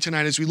finally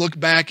tonight as we look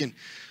back in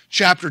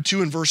chapter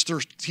 2 and verse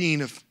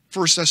 13 of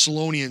 1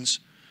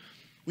 Thessalonians,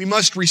 we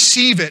must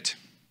receive it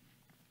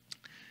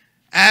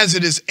as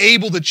it is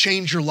able to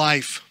change your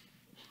life.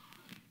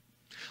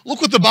 Look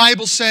what the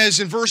Bible says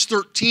in verse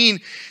 13.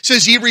 It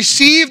says, ye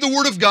received the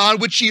word of God,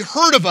 which ye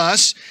heard of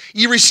us.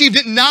 Ye received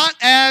it not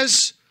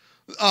as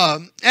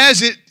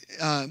it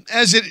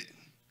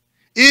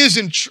is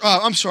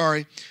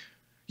in,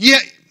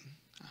 Yet,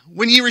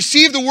 when ye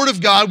received the word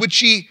of God,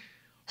 which ye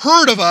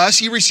heard of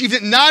us, ye received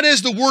it not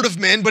as the word of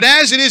men, but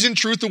as it is in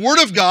truth, the word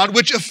of God,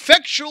 which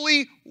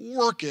effectually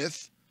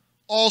worketh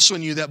also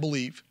in you that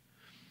believe.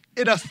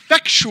 It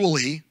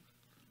effectually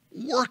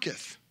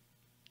worketh.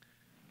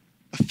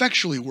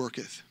 Effectually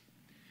worketh.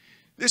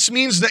 This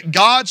means that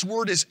God's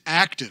word is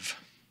active.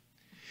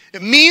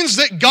 It means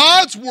that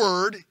God's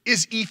word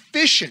is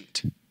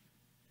efficient.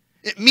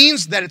 It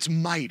means that it's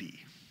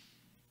mighty.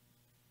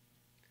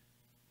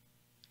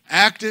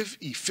 Active,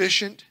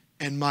 efficient,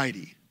 and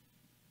mighty.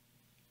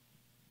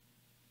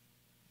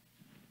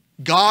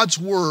 God's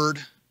word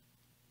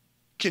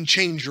can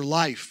change your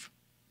life.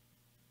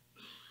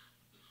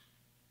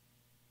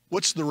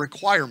 What's the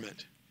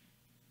requirement?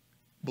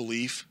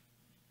 Belief.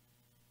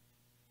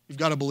 You've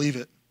got to believe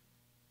it.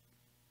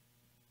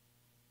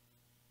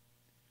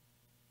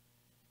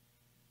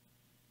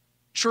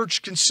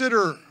 Church,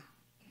 consider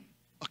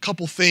a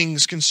couple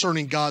things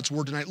concerning God's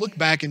word tonight. Look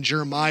back in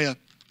Jeremiah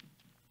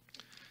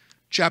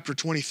chapter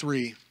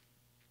 23.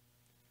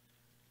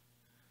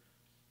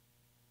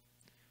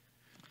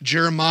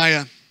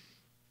 Jeremiah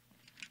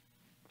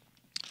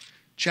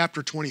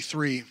chapter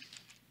 23.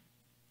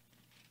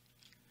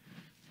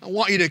 I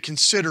want you to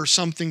consider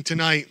something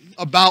tonight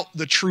about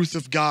the truth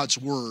of God's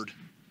word.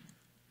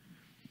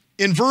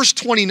 In verse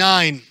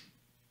 29,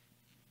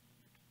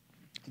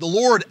 the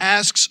Lord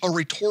asks a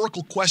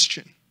rhetorical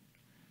question.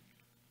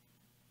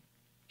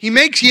 He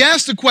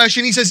asks the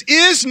question, he says,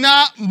 is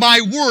not my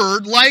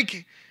word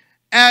like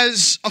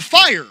as a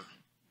fire,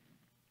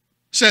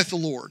 saith the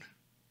Lord?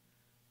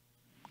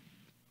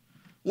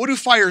 What do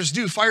fires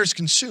do? Fires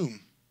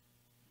consume.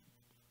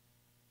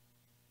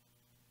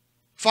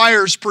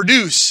 Fires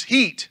produce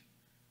heat.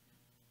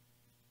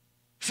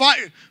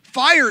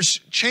 Fires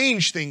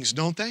change things,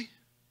 don't they?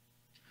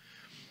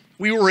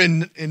 We were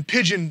in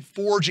Pigeon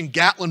Forge in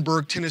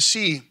Gatlinburg,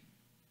 Tennessee.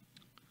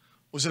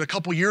 Was it a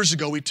couple years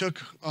ago? We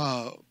took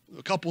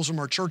couples from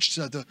our church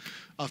to the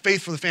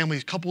Faith for the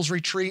Family couples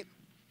retreat.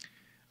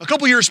 A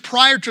couple years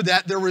prior to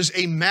that, there was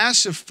a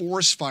massive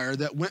forest fire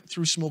that went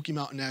through Smoky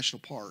Mountain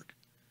National Park.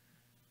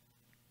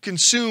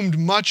 Consumed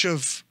much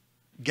of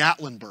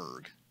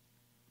Gatlinburg.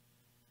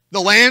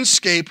 The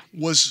landscape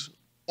was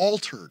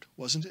altered,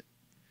 wasn't it?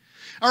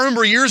 I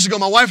remember years ago,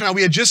 my wife and I,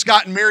 we had just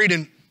gotten married,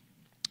 and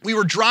we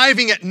were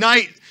driving at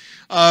night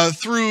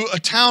through a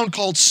town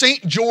called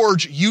St.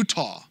 George,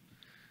 Utah.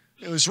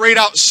 It was right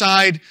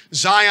outside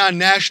Zion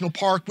National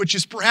Park, which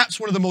is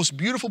perhaps one of the most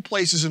beautiful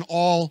places in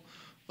all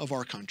of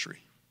our country.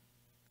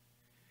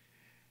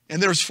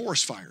 And there was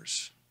forest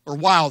fires, or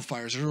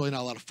wildfires. There's really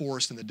not a lot of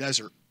forest in the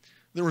desert.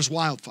 There was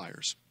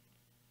wildfires.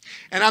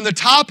 And on the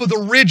top of the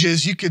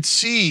ridges, you could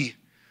see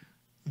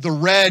the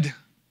red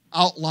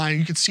outline.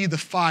 You could see the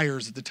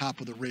fires at the top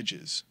of the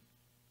ridges.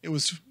 It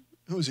was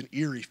an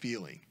eerie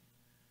feeling.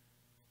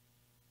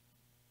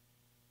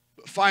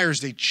 But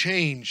fires, they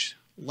change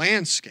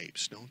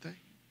landscapes, don't they?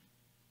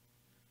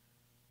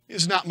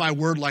 Is not my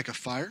word like a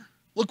fire?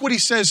 Look what he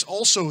says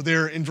also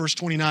there in verse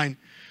 29.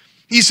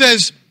 He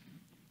says,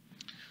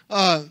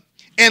 and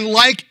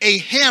like a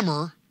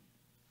hammer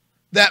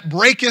that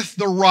breaketh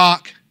the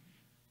rock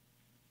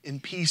in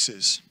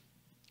pieces.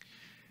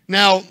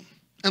 Now,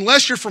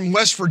 unless you're from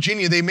West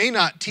Virginia, they may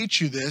not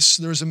teach you this.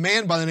 There's a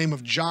man by the name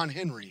of John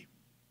Henry.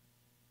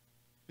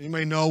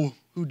 Anybody know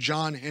who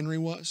John Henry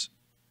was?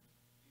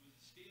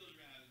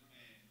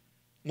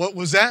 What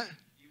was that?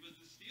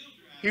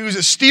 He was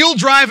a steel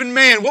driving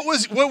man. What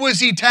was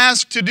he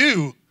tasked to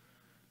do?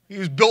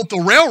 He built the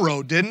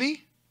railroad, didn't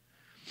he?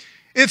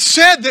 It's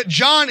said that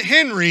John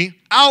Henry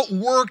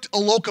outworked a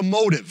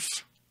locomotive.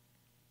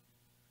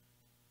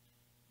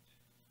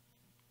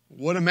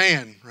 What a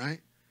man, right?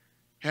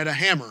 Had a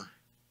hammer.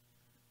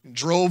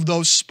 Drove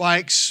those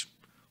spikes,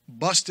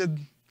 busted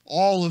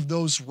all of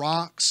those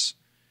rocks.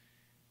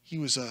 He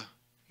was a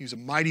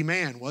mighty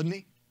man, wasn't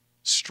he?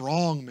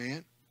 Strong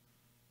man.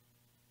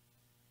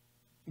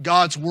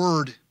 God's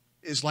word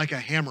is like a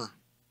hammer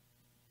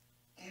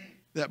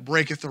that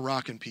breaketh the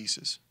rock in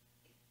pieces.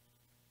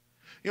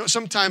 You know,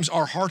 sometimes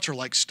our hearts are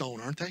like stone,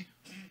 aren't they?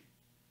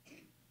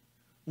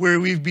 Where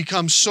we've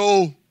become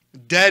so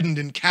deadened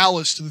and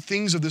callous to the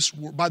things of this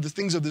by the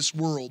things of this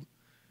world.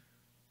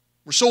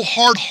 We're so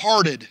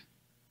hard-hearted.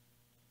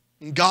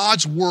 And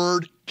God's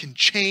word can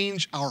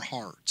change our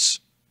hearts.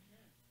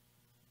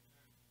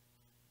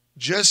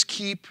 Just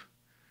keep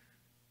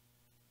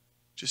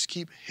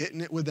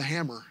hitting it with the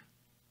hammer.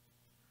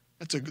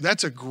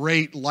 That's a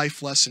great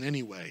life lesson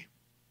anyway.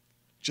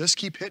 Just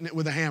keep hitting it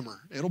with a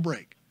hammer. It'll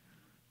break.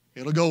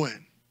 It'll go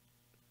in.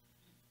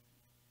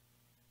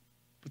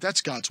 But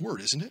that's God's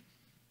word, isn't it?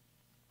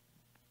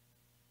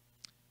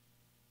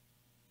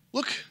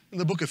 Look in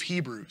the book of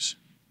Hebrews.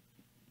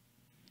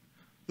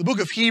 The book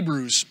of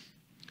Hebrews,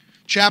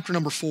 chapter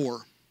number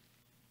 4.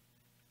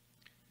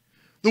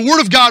 The word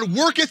of God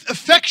worketh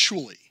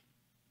effectually.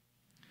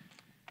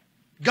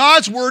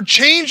 God's word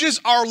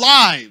changes our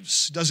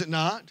lives, does it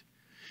not?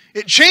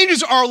 It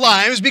changes our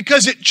lives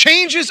because it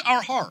changes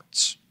our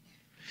hearts.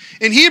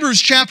 In Hebrews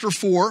chapter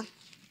 4,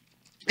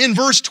 in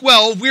verse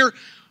 12, we're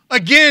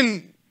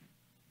again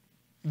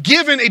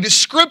given a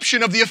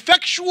description of the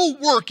effectual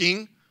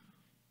working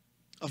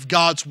of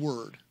God's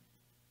word.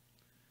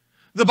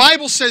 The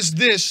Bible says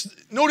this,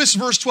 notice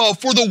verse 12,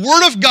 for the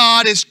word of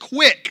God is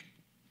quick.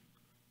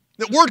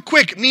 The word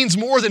quick means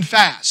more than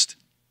fast.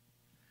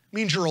 It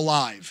means you're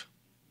alive.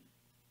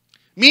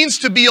 It means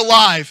to be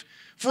alive.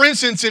 For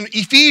instance, in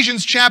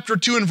Ephesians chapter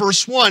 2 and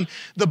verse 1,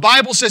 the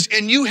Bible says,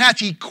 and you hath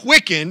he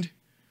quickened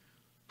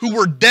who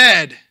were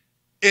dead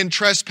in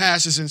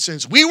trespasses and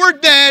sins. We were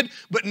dead,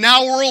 but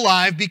now we're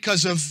alive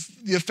because of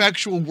the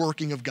effectual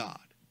working of God.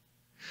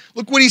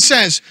 Look what he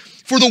says,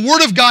 for the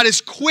word of God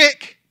is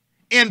quick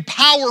and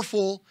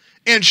powerful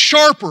and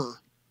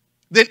sharper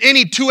than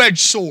any two-edged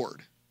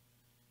sword.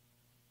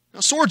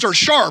 Now, swords are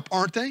sharp,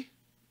 aren't they?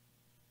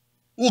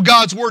 Well,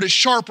 God's word is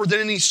sharper than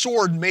any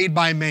sword made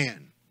by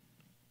man.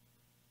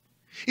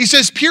 He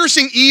says,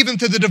 piercing even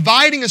to the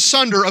dividing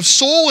asunder of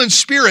soul and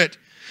spirit,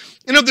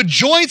 and of the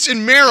joints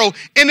and marrow,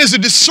 and is a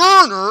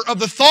discerner of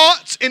the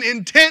thoughts and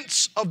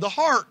intents of the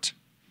heart.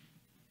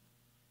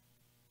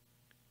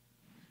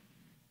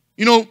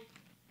 You know,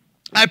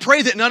 I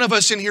pray that none of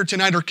us in here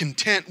tonight are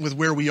content with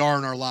where we are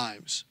in our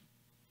lives.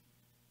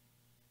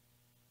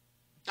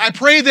 I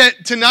pray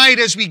that tonight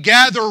as we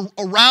gather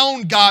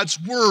around God's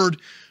word,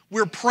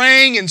 we're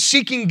praying and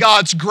seeking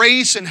God's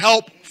grace and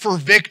help for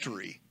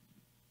victory.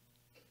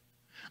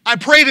 I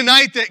pray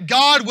tonight that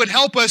God would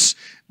help us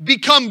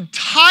become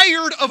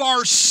tired of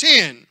our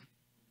sin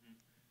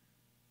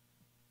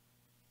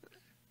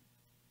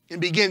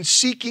and begin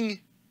seeking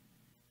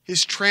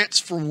his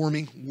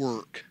transforming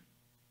work.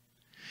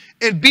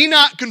 And be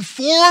not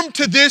conformed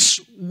to this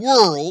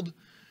world,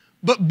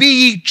 but be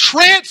ye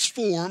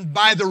transformed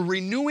by the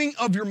renewing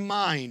of your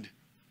mind.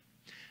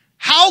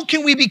 How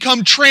can we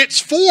become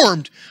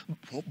transformed?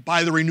 Well,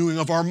 by the renewing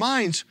of our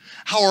minds.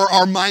 How are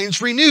our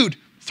minds renewed?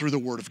 Through the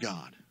Word of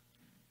God.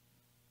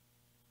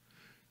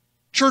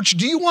 Church,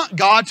 do you want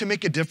God to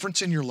make a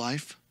difference in your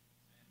life?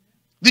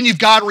 Then you've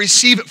got to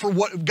receive it for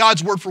what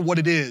God's Word for what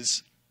it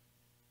is.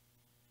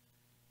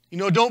 You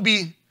know,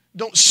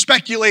 don't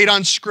speculate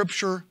on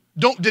Scripture.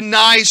 Don't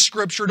deny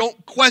Scripture.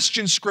 Don't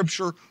question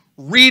Scripture.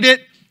 Read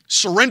it,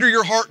 surrender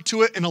your heart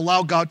to it, and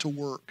allow God to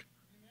work.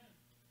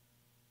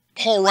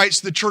 Paul writes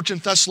to the church in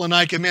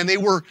Thessalonica, man, they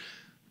were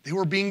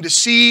being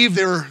deceived.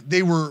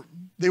 They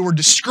were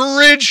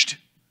discouraged.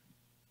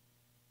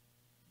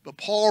 But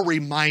Paul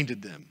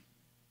reminded them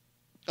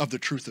of the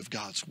truth of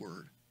God's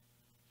Word.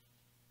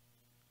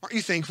 Aren't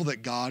you thankful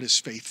that God is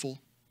faithful?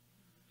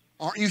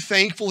 Aren't you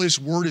thankful His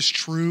Word is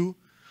true?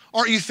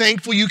 Aren't you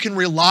thankful you can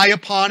rely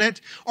upon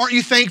it? Aren't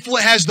you thankful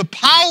it has the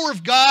power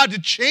of God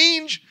to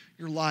change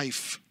your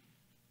life?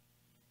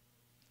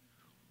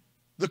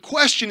 The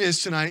question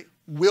is tonight,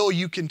 will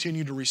you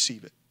continue to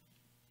receive it?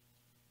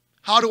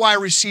 How do I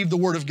receive the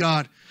Word of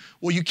God?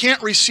 Well, you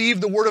can't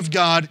receive the Word of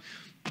God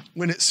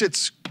when it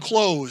sits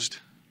closed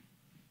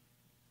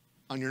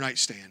on your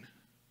nightstand.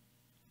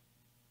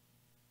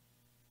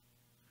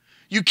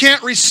 You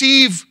can't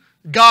receive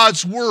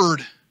God's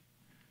Word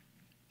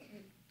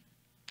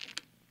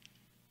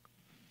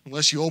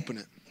unless you open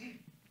it.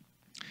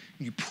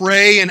 You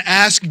pray and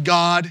ask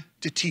God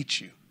to teach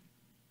you.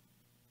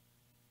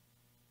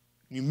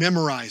 You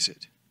memorize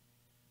it.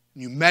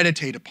 You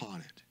meditate upon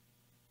it.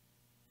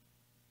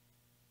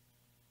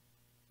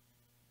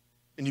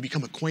 And you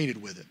become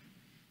acquainted with it.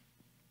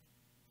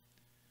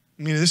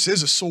 I mean, this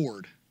is a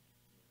sword.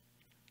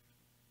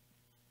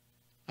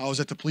 I was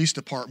at the police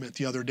department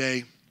the other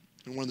day,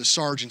 and one of the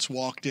sergeants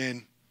walked in.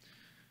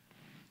 I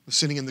was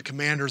sitting in the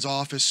commander's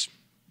office,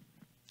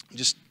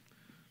 just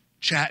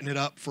chatting it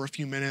up for a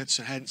few minutes.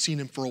 I hadn't seen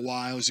him for a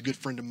while. He's a good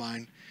friend of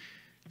mine.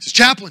 He says,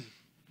 "Chaplain."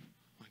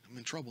 I'm like, "I'm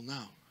in trouble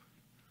now."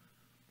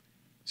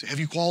 He said, "Have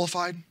you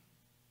qualified?"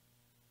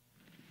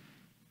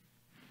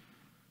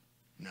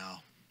 "No,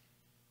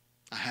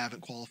 I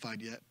haven't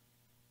qualified yet."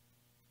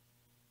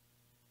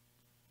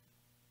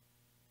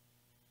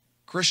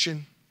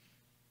 "Christian,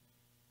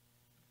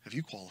 have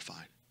you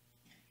qualified?"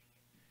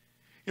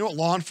 You know what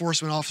law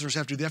enforcement officers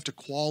have to do? They have to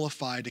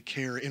qualify to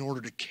carry in order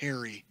to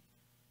carry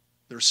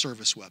their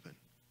service weapon.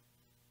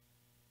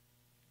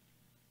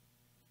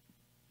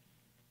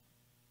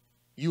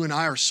 You and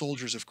I are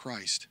soldiers of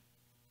Christ.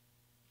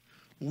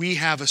 We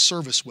have a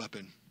service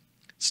weapon.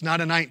 It's not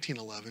a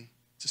 1911,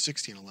 it's a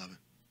 1611.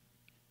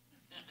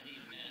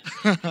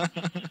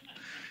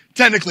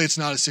 Technically, it's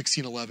not a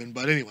 1611,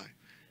 but anyway.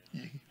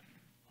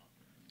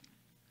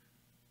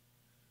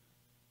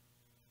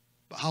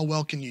 But how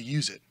well can you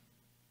use it?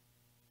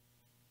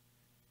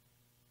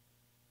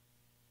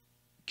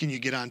 Can you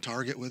get on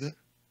target with it?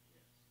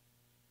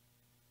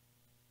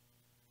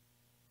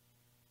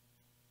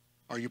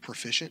 Are you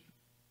proficient?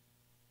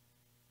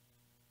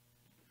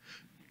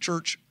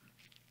 Church,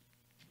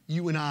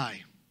 you and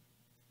I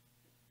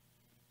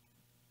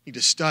need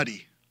to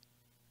study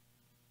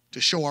to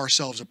show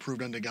ourselves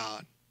approved unto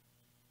God,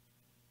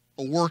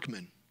 a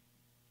workman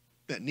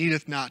that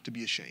needeth not to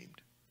be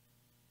ashamed,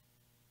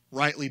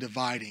 rightly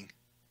dividing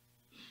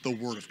the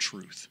word of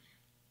truth.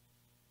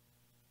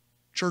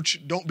 Church,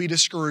 don't be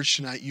discouraged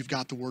tonight. You've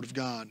got the Word of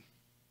God.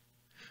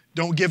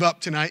 Don't give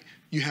up tonight.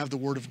 You have the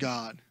Word of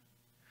God.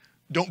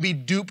 Don't be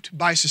duped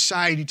by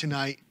society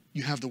tonight.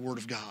 You have the Word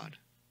of God.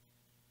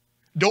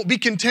 Don't be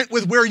content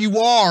with where you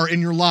are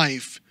in your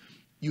life.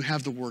 You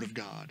have the Word of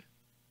God.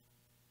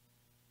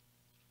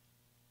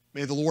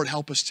 May the Lord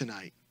help us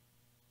tonight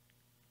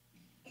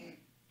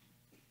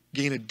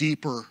gain a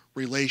deeper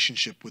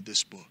relationship with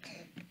this book.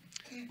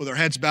 With our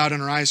heads bowed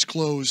and our eyes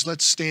closed,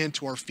 let's stand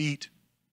to our feet.